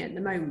testing at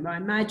the moment. I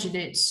imagine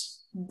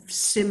it's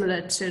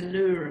similar to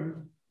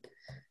lurum.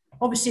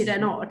 Obviously, they're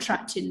not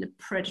attracting the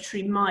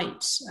predatory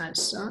mites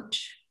as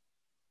such.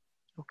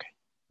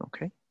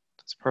 Okay,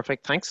 that's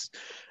perfect. Thanks.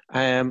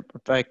 A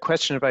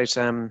question about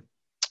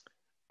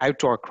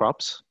outdoor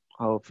crops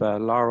of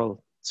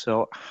laurel.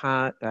 So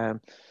I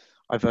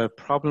have a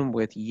problem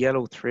with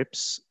yellow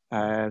thrips.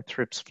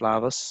 Thrips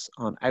flavus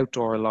on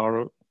outdoor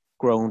laurel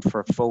grown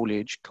for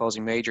foliage,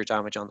 causing major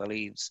damage on the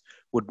leaves.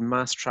 Would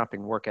mass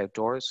trapping work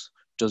outdoors?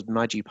 Does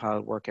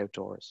Magipal work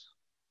outdoors?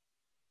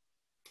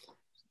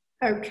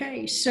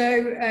 Okay,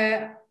 so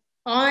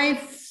I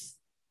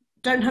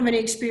don't have any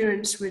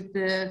experience with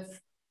the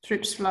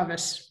thrips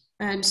flavus,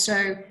 and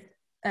so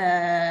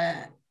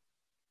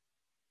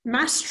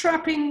mass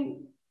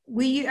trapping,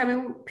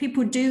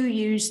 people do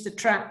use the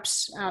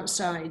traps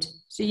outside,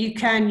 so you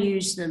can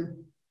use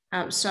them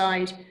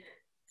outside.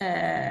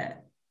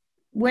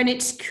 When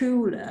it's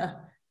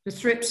cooler, the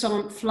thrips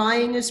aren't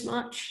flying as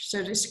much, so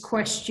it's a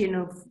question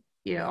of,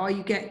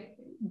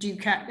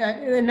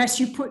 unless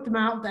you put them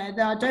out there,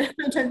 I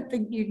don't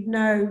think you'd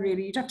know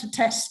really. You'd have to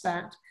test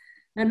that.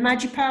 And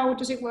Magipal,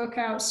 does it work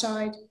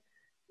outside?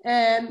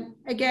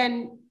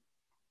 Again,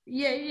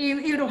 yeah,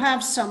 it'll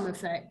have some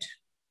effect,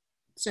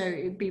 so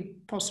it'd be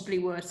possibly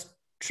worth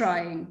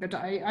trying, but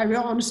I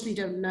honestly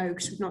don't know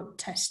because we've not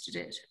tested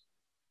it.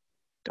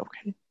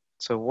 Okay,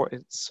 so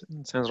it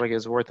sounds like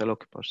it's worth a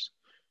look, but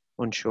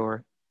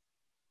unsure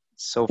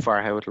so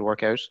far how it'll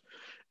work out.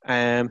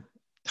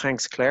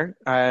 Thanks, Claire.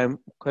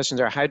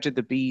 Questions are, how did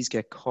the bees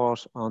get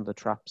caught on the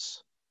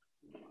traps?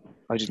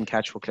 I didn't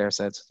catch what Claire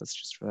said, so that's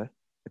just a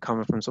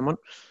comment from someone.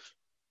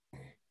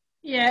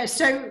 Yeah,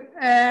 so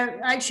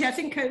actually I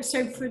think,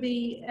 so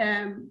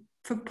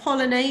for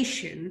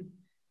pollination,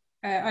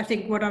 I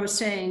think what I was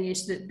saying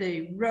is that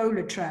the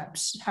roller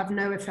traps have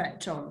no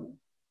effect on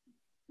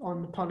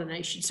the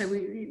pollination. So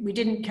we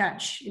didn't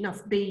catch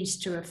enough bees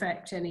to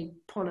affect any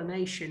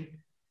pollination.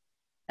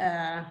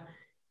 I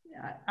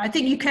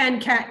think you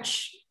can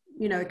catch,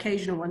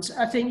 occasional ones.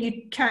 I think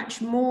you catch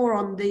more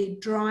on the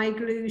dry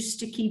glue,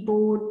 sticky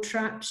board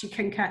traps. You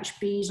can catch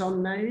bees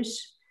on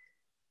those,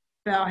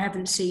 but I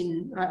don't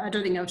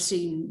think I've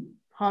seen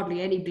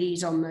hardly any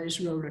bees on those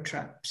roller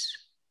traps.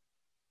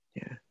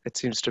 Yeah, it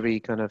seems to be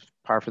kind of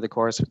par for the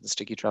course with the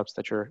sticky traps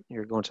that you're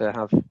going to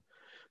have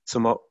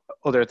some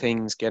other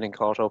things getting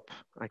caught up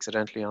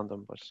accidentally on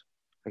them, but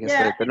I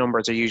guess the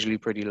numbers are usually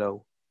pretty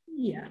low.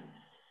 Yeah.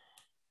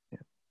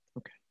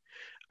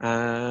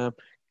 Okay.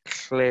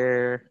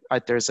 Claire,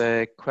 there's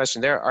a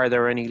question there. Are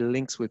there any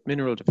links with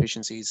mineral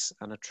deficiencies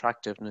and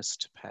attractiveness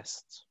to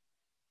pests?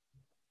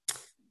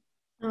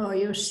 Oh,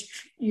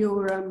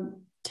 you're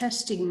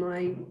testing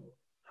my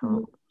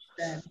knowledge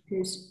there,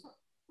 because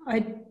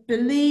I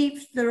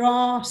believe there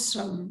are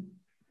some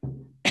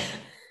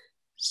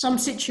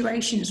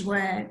situations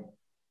where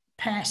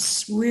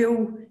pests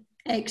will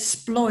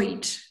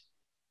exploit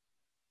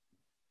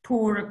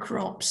poorer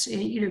crops,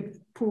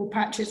 poor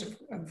patches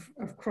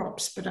of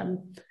crops, but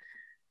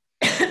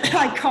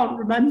I can't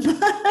remember.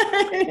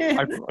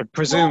 I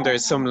presume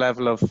there's some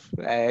level of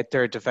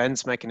their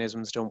defense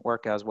mechanisms don't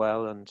work as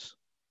well, and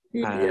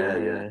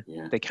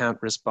they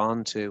can't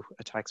respond to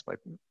attacks by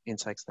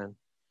insects then.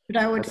 But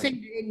I would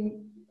think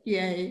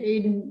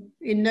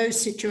in those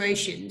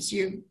situations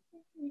you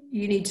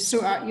need to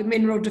sort out your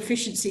mineral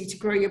deficiency to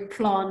grow your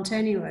plant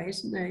anyway,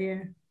 isn't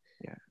there?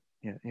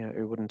 Yeah,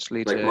 it wouldn't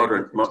lead like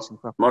to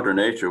Mother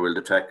Nature will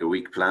detect a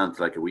weak plant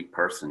like a weak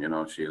person.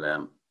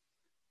 The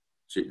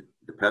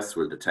pests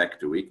will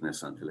detect the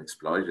weakness and will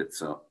exploit it.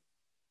 So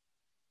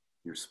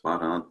you're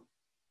spot on.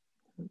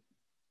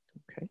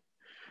 Okay,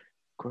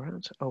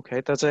 great.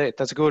 Okay, that's a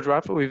good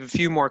wrap. We have a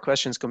few more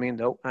questions coming in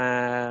though.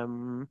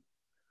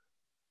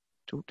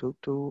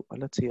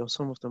 Let's see.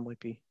 Some of them might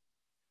be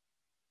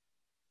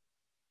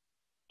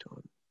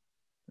done.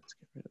 Let's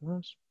get rid of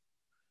that.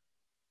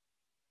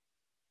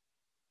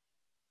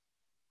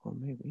 Or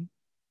maybe.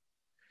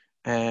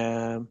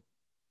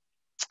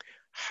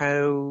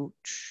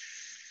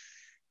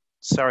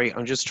 Sorry,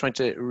 I'm just trying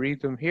to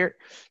read them here.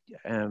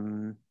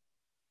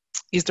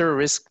 Is there a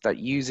risk that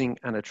using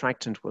an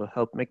attractant will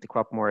help make the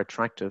crop more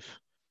attractive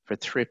for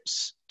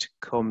thrips to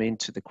come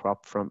into the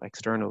crop from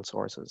external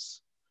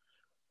sources?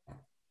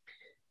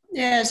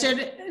 Yeah, so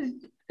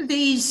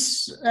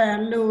these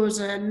lures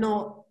they're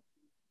not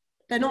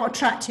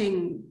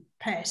attracting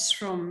pests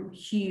from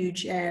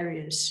huge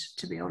areas,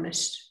 to be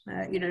honest.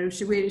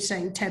 So we're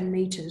saying 10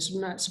 meters,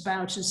 and that's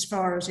about as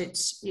far as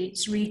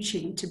it's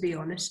reaching, to be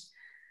honest.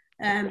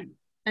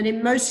 And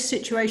in most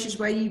situations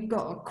where you've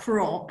got a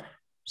crop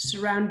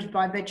surrounded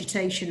by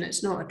vegetation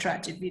that's not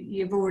attractive,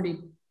 you've already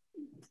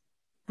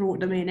brought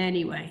them in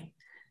anyway.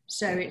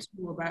 So it's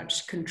more about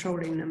just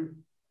controlling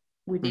them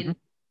within.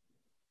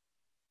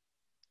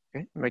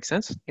 Okay, makes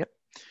sense. Yep.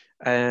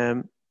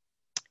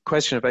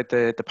 Question about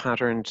the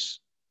patterned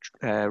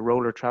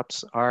roller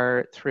traps.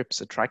 Are thrips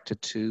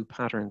attracted to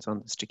patterns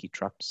on the sticky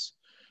traps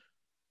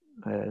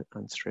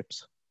and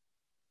strips?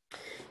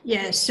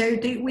 Yeah, so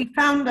we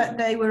found that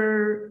they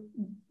were,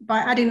 by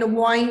adding the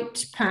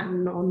white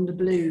pattern on the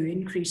blue,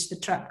 increased the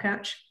trap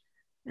catch.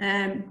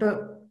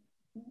 But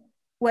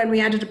when we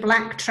added a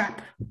black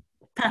trap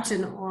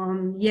pattern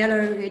on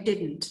yellow, it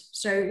didn't.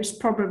 So it's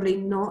probably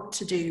not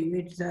to do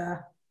with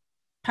the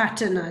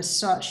pattern as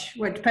such.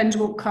 Well, it depends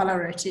what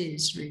colour it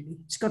is, really.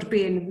 It's got to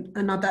be in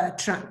another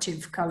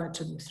attractive colour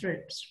to the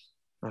thrips.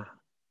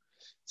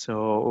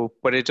 So,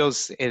 but it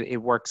does, it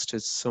works to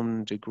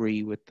some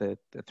degree with the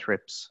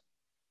thrips.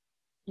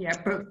 Yeah,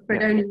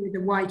 but only with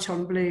the white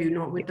on blue,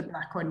 not with the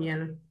black on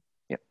yellow.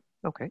 Yeah,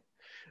 okay.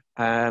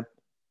 A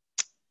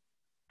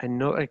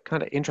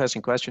kind of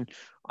interesting question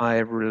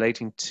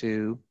relating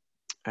to,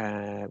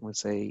 we'll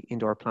say,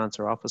 indoor plants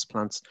or office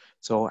plants.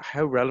 So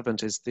how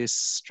relevant is this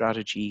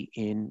strategy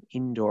in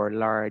indoor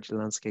large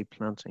landscape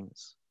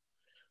plantings?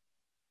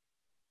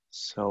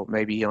 So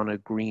maybe on a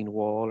green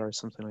wall or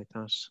something like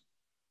that.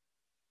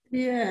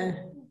 Yeah.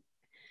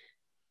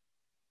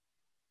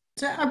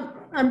 So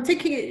I'm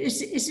thinking, is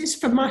this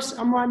for mass?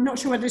 I'm not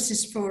sure whether this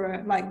is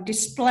for like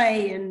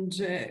display and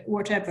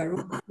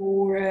whatever,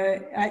 or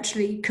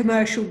actually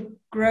commercial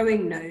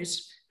growing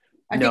those.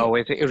 No,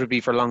 it would be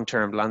for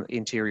long-term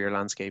interior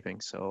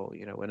landscaping. So,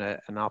 you know, in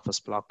an office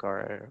block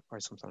or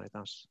something like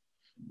that.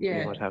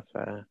 Yeah. You would have.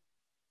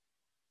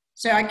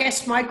 So I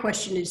guess my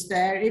question is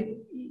there,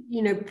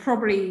 you know,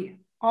 probably,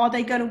 are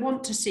they going to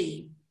want to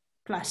see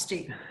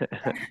plastic?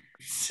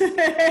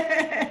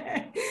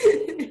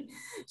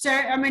 So,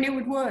 I mean, it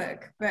would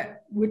work,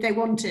 but would they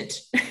want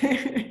it?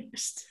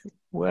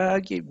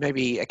 Well,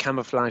 maybe a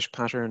camouflage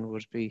pattern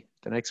would be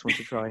the next one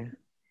to try.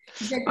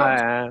 They've got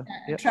that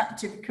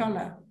attractive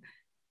colour.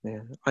 Yeah,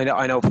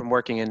 I know from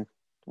working in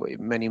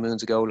many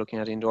moons ago, looking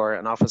at indoor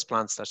and office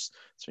plants, that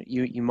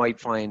you might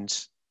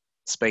find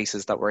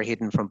spaces that were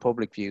hidden from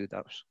public view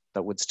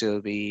that would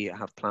still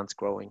have plants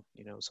growing.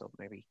 You know, so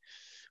maybe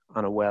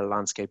on a well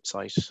landscaped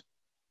site.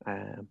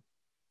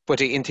 But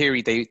in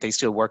theory, they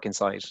still work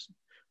inside,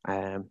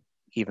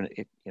 even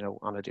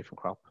on a different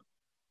crop.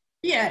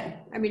 Yeah,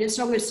 I mean, as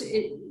long as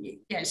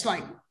it's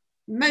like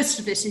most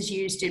of this is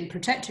used in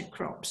protected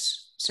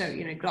crops. So,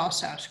 you know,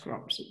 glasshouse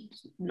crops,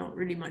 it's not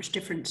really much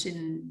difference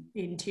in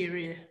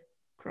interior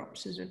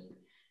crops, is it?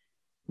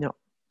 No.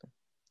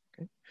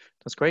 Okay,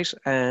 that's great.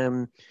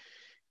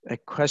 A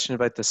question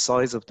about the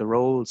size of the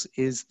rolls.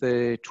 Is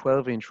the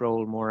 12-inch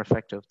roll more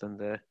effective than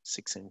the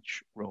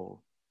 6-inch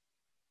roll?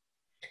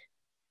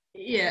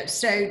 Yeah,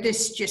 so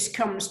this just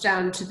comes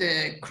down to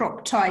the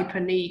crop type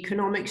and the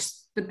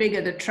economics. The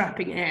bigger the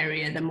trapping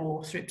area, the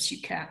more thrips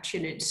you catch,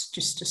 and it's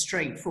just a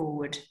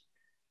straightforward,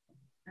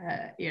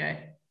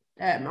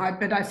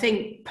 but I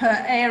think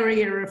per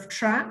area of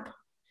trap,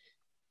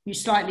 you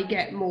slightly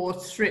get more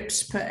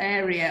thrips per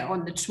area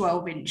on the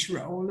 12-inch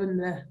roll than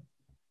the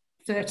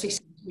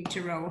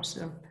 30-centimetre roll.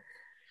 So,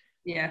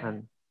 yeah.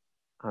 And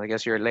I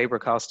guess your labour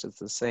cost is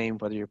the same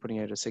whether you're putting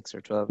out a 6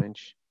 or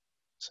 12-inch.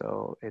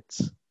 So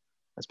it's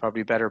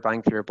probably better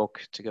bang for your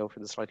buck to go for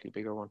the slightly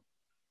bigger one.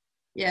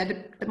 Yeah,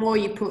 the more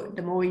you put,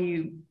 the more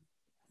you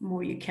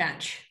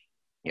catch.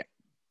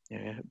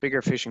 Yeah,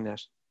 bigger fishing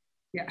net.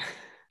 Yeah.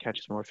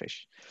 Catches more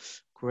fish.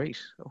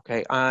 Great.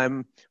 Okay.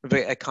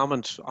 A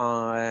comment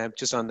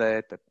just on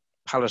the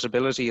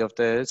palatability of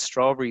the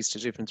strawberries to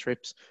different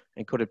thrips.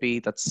 And could it be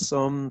that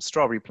some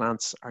strawberry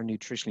plants are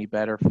nutritionally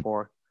better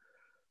for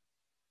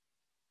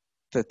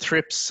the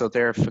thrips, so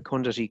their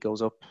fecundity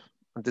goes up?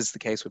 And this is the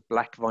case with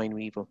black vine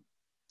weevil.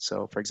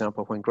 So, for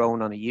example, when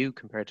grown on a yew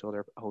compared to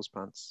other host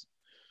plants.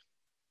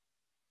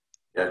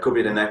 Yeah, it could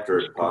be the nectar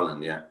or the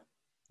pollen, yeah.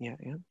 Yeah,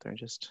 they're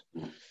just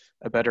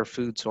a better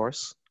food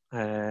source.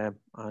 And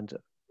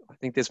I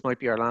think this might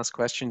be our last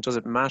question. Does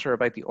it matter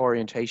about the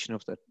orientation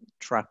of the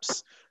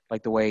traps,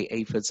 like the way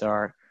aphids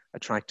are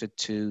attracted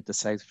to the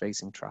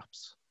south-facing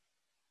traps?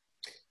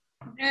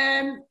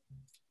 Yeah,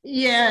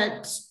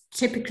 it's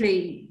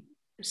typically.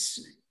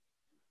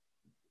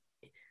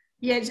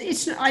 Yeah,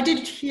 I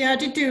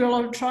did do a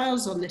lot of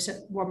trials on this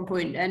at one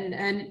point,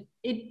 and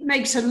it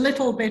makes a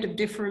little bit of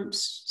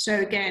difference. So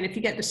again, if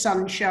you get the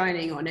sun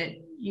shining on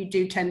it, you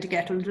do tend to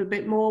get a little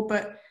bit more,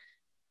 but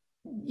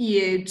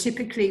you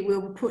typically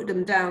will put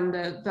them down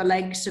the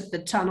legs of the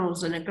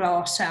tunnels in a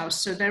glass house,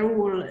 so they're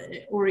all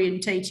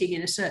orientating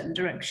in a certain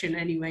direction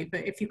anyway.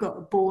 But if you've got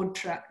a board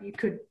trap, you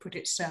could put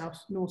it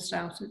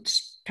north-south,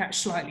 it's catch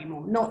slightly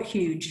more, not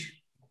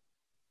huge.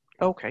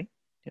 Okay.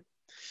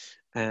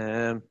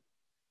 Yeah.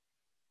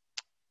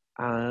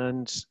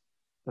 And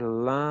the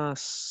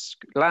last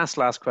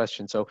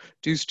question. So,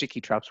 do sticky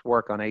traps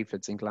work on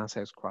aphids in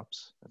glasshouse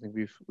crops? I think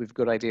we've a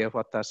good idea of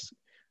what that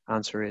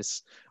answer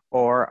is.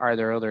 Or are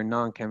there other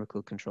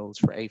non-chemical controls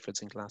for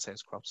aphids in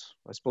glasshouse crops?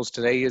 I suppose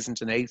today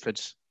isn't an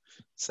aphid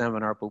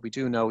seminar, but we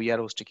do know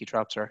yellow sticky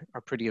traps are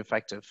pretty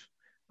effective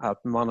at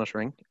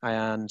monitoring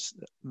and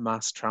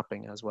mass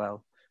trapping as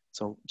well.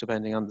 So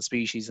depending on the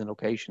species and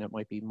location, it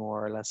might be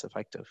more or less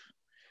effective.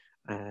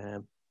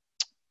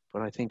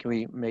 But I think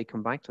we may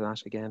come back to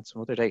that again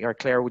some other day. Or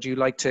Claire, would you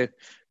like to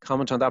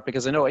comment on that?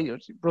 Because I know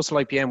Russel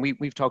IPM,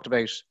 we've talked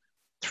about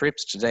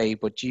thrips today,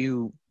 but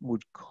you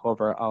would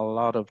cover a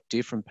lot of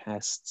different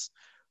pests,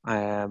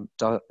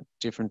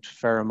 different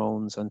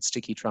pheromones and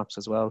sticky traps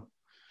as well,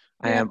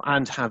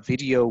 and have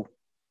video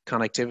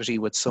connectivity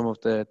with some of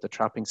the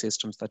trapping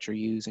systems that you're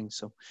using.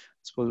 So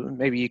I suppose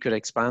maybe you could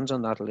expand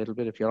on that a little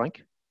bit if you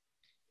like.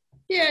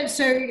 Yeah,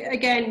 so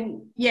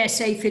again,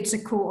 yes, aphids are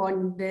caught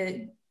on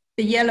the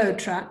yellow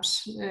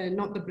traps,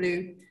 not the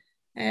blue.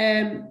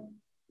 And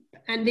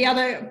the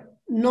other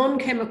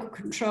non-chemical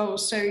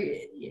controls, so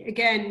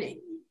again,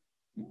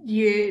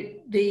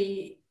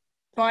 the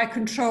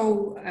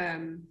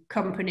biocontrol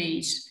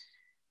companies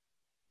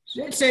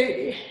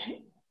so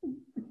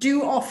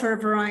do offer a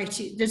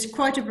variety. There's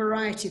quite a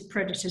variety of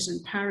predators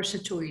and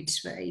parasitoids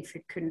for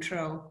aphid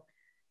control,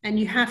 and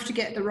you have to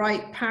get the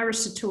right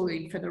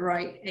parasitoid for the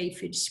right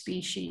aphid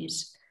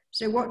species.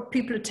 So what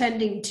people are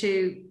tending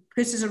to,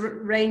 because there's a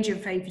range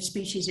of aphid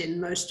species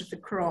in most of the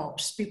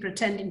crops, people are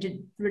tending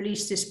to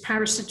release this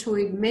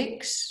parasitoid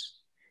mix,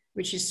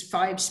 which is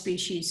 5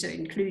 species. So it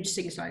includes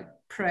things like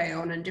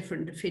Prayon and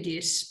different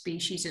Ophidius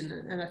species,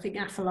 and I think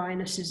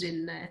Aphelinus is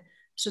in there.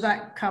 So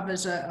that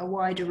covers a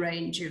wider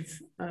range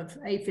of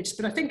aphids.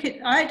 But I think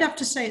I'd have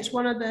to say it's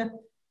one of the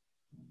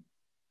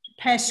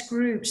pest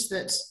groups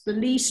that's the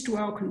least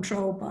well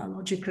controlled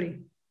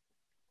biologically.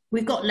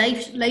 We've got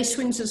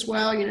lacewings as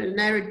well, you know, and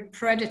they're a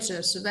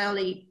predator, so they'll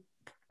eat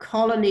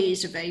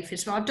colonies of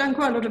aphids. So I've done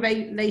quite a lot of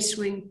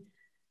lacewing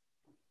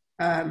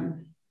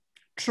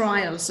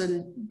trials,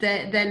 and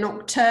they're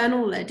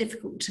nocturnal, they're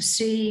difficult to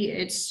see.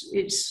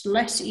 It's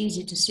less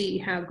easy to see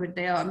how good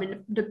they are. I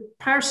mean, the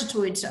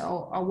parasitoids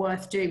are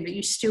worth doing, but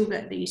you still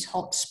get these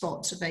hot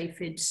spots of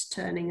aphids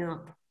turning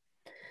up.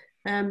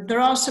 There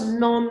are some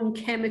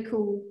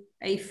non-chemical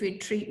aphid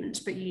treatments,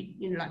 but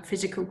you know, like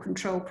physical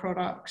control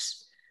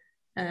products.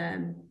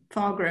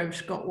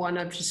 Fargrove's got one.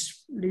 I'm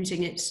just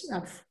losing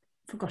I've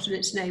forgotten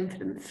its name for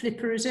them.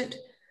 Flipper, is it?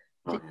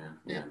 Oh,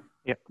 yeah.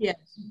 Yep. Yeah,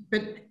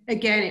 but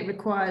again, it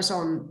requires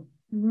on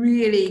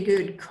really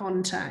good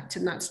contact,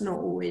 and that's not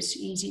always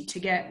easy to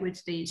get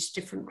with these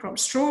different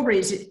crops.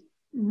 Strawberries, it's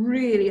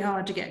really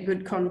hard to get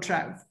good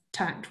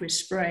contact with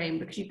spraying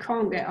because you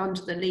can't get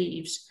under the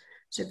leaves.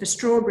 So for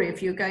strawberry,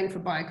 if you're going for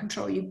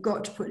biocontrol, you've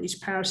got to put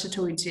these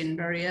parasitoids in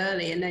very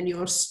early, and then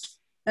you're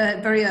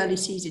very early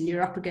season,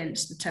 you're up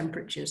against the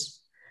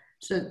temperatures.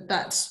 So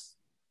that's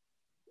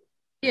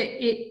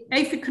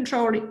aphid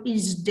control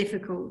is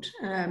difficult.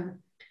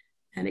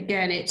 And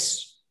again,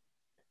 it's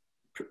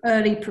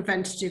early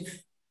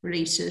preventative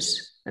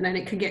releases, and then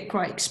it can get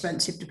quite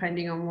expensive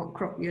depending on what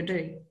crop you're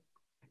doing.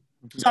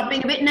 So I'm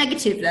being a bit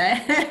negative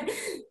there,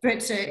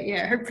 but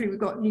yeah, hopefully we've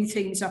got new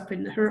things up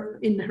in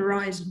the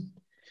horizon.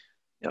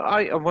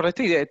 What I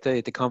think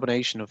the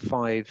combination of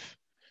 5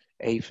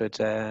 aphid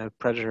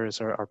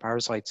predators or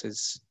parasites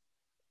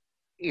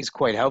is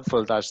quite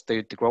helpful, that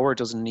the grower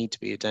doesn't need to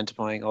be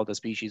identifying all the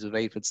species of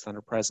aphids that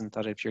are present,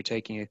 that if you're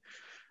taking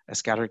a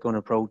scattergun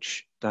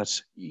approach,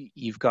 that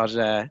you've got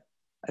a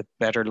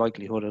better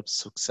likelihood of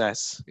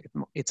success.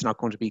 It's not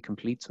going to be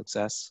complete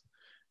success,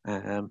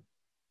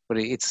 but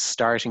it's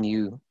starting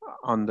you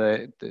on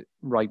the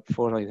right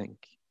foot, I think.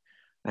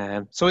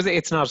 So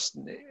it's not,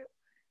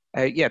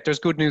 yeah, there's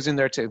good news in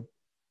there too.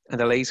 And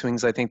the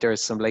lacewings, I think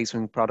there's some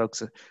lacewing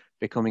products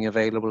becoming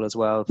available as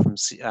well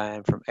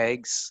from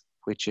eggs,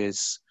 which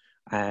is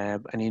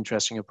an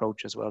interesting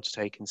approach as well to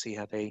take and see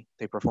how they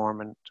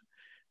perform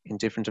in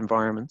different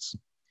environments.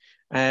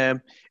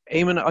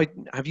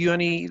 Eamonn, have you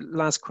any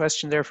last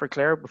question there for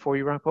Claire before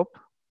you wrap up?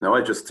 No,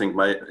 I just think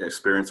my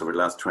experience over the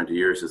last 20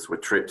 years is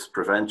with thrips,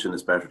 prevention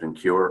is better than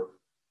cure.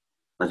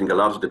 I think a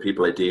lot of the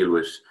people I deal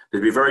with,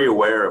 they'd be very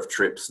aware of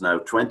thrips now.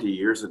 20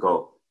 years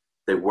ago,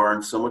 they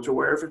weren't so much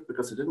aware of it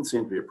because it didn't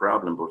seem to be a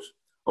problem, but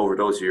over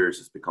those years,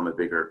 it's become a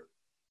bigger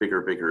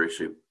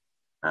issue.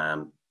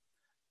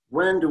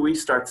 When do we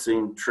start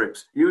seeing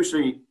thrips?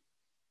 Usually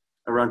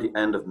around the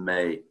end of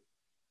May,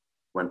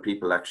 when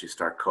people actually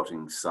start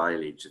cutting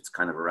silage. It's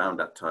kind of around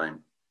that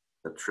time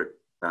that thrip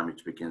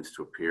damage begins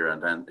to appear,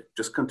 and then it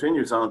just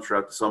continues on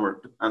throughout the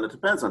summer, and it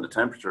depends on the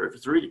temperature. If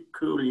it's a really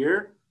cool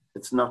year,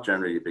 it's not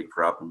generally a big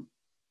problem.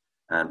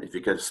 If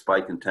you get a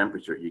spike in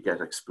temperature, you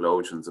get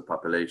explosions of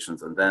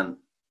populations, and then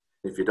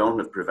if you don't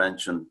have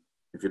prevention,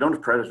 if you don't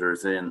have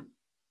predators in,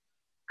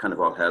 kind of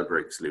all hell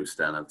breaks loose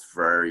then, and it's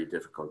very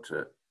difficult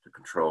to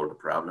control the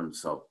problem.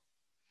 So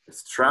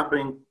it's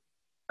trapping,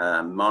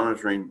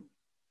 monitoring,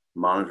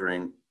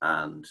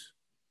 and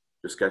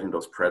just getting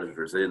those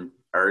predators in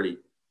early.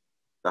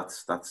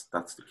 That's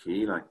the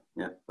key. Like,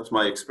 yeah, that's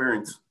my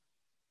experience.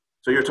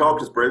 So your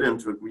talk is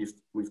brilliant.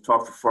 We've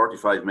talked for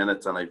 45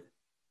 minutes, and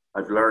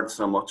I've learned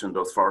so much in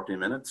those 40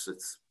 minutes.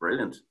 It's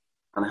brilliant.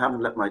 and I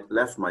haven't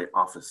left my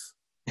office.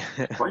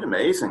 Quite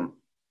amazing.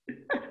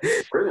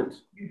 Brilliant.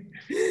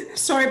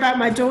 Sorry about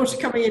my daughter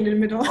coming in the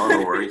middle. Oh,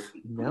 no worries.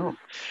 No.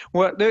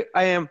 Well, look,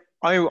 I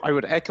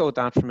would echo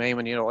that from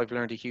Eamonn. You know, I've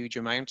learned a huge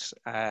amount.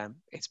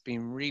 It's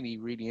been really,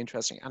 really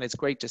interesting. And it's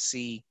great to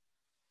see,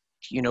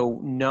 you know,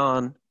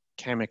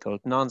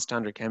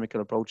 non-standard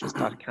chemical approaches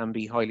that can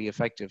be highly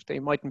effective. They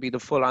mightn't be the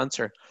full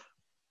answer,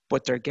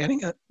 but they're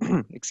getting a,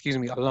 excuse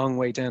me, a long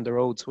way down the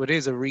road. So it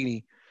is a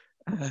really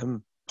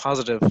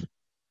positive,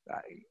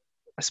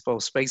 I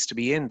suppose, space to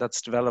be in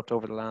that's developed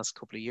over the last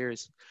couple of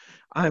years.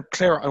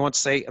 Claire, I want to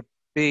say a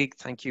big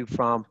thank you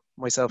from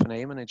myself and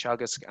Eamonn and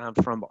Teagasc, and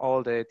from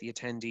all the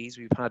attendees.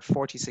 We've had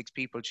 46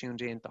 people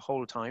tuned in the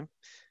whole time.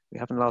 We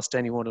haven't lost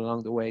anyone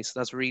along the way, so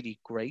that's really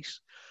great.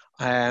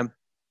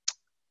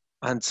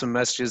 And some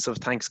messages of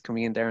thanks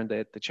coming in there in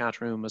the chat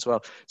room as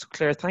well. So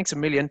Claire, thanks a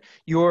million.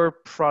 Your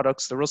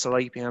products, the Russel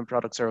IPM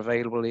products, are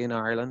available in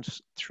Ireland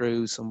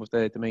through some of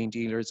the main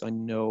dealers. I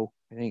know,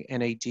 I think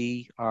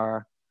NAD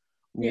are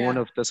one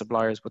of the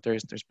suppliers, but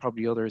there's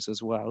probably others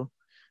as well.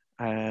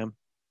 I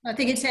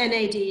think it's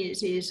NAD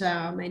is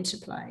our main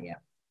supplier, yeah.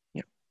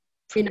 Yeah,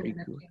 Very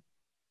cool.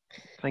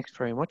 Thanks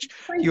very much.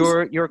 Thank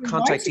your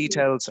contact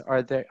details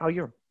are there.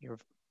 Oh,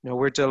 no,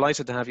 we're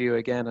delighted to have you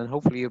again, and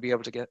hopefully you'll be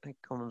able to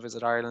come and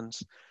visit Ireland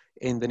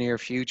in the near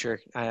future.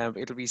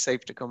 It'll be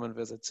safe to come and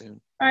visit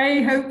soon. I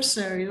hope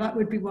so. That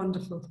would be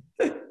wonderful.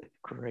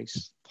 Great.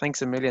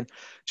 Thanks a million.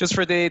 Just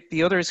for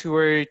the others who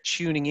are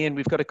tuning in,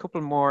 we've got a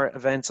couple more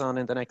events on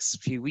in the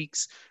next few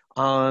weeks.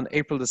 On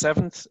April the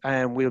 7th,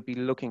 we'll be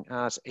looking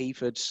at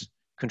aphid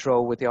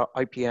control with the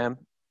IPM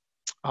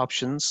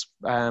options.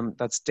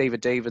 That's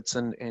David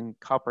Davidson in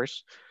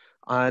Coppert.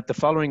 The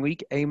following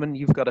week, Eamonn,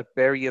 you've got a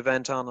berry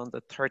event on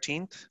the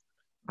 13th.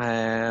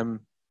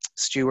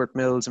 Stuart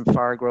Mills and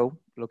Fargrow,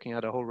 looking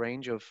at a whole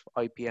range of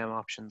IPM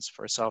options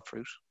for soft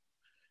fruit.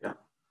 Yeah.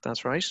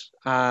 That's right.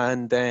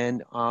 And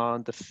then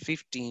on the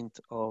 15th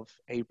of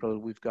April,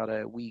 we've got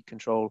a weed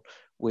control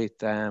with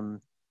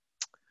David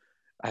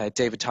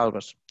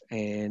Talbot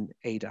in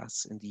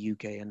ADAS in the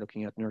UK, and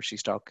looking at nursery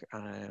stock,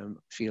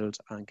 field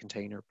and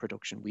container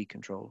production weed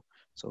control.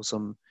 So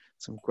some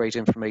great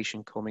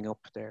information coming up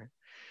there.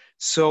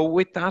 So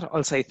with that,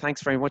 I'll say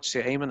thanks very much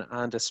to Eamonn,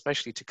 and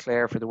especially to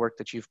Claire for the work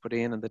that you've put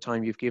in and the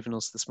time you've given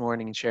us this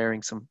morning and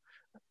sharing some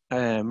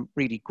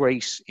really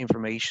great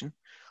information.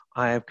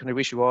 Can I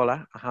wish you all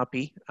a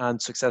happy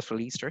and successful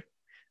Easter,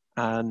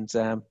 and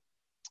hopefully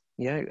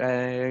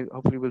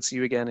we'll see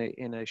you again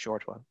in a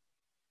short while.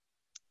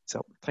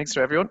 So thanks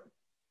to everyone.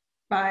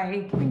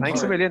 Bye.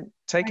 Thanks a million.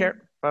 Take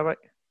care. Bye-bye.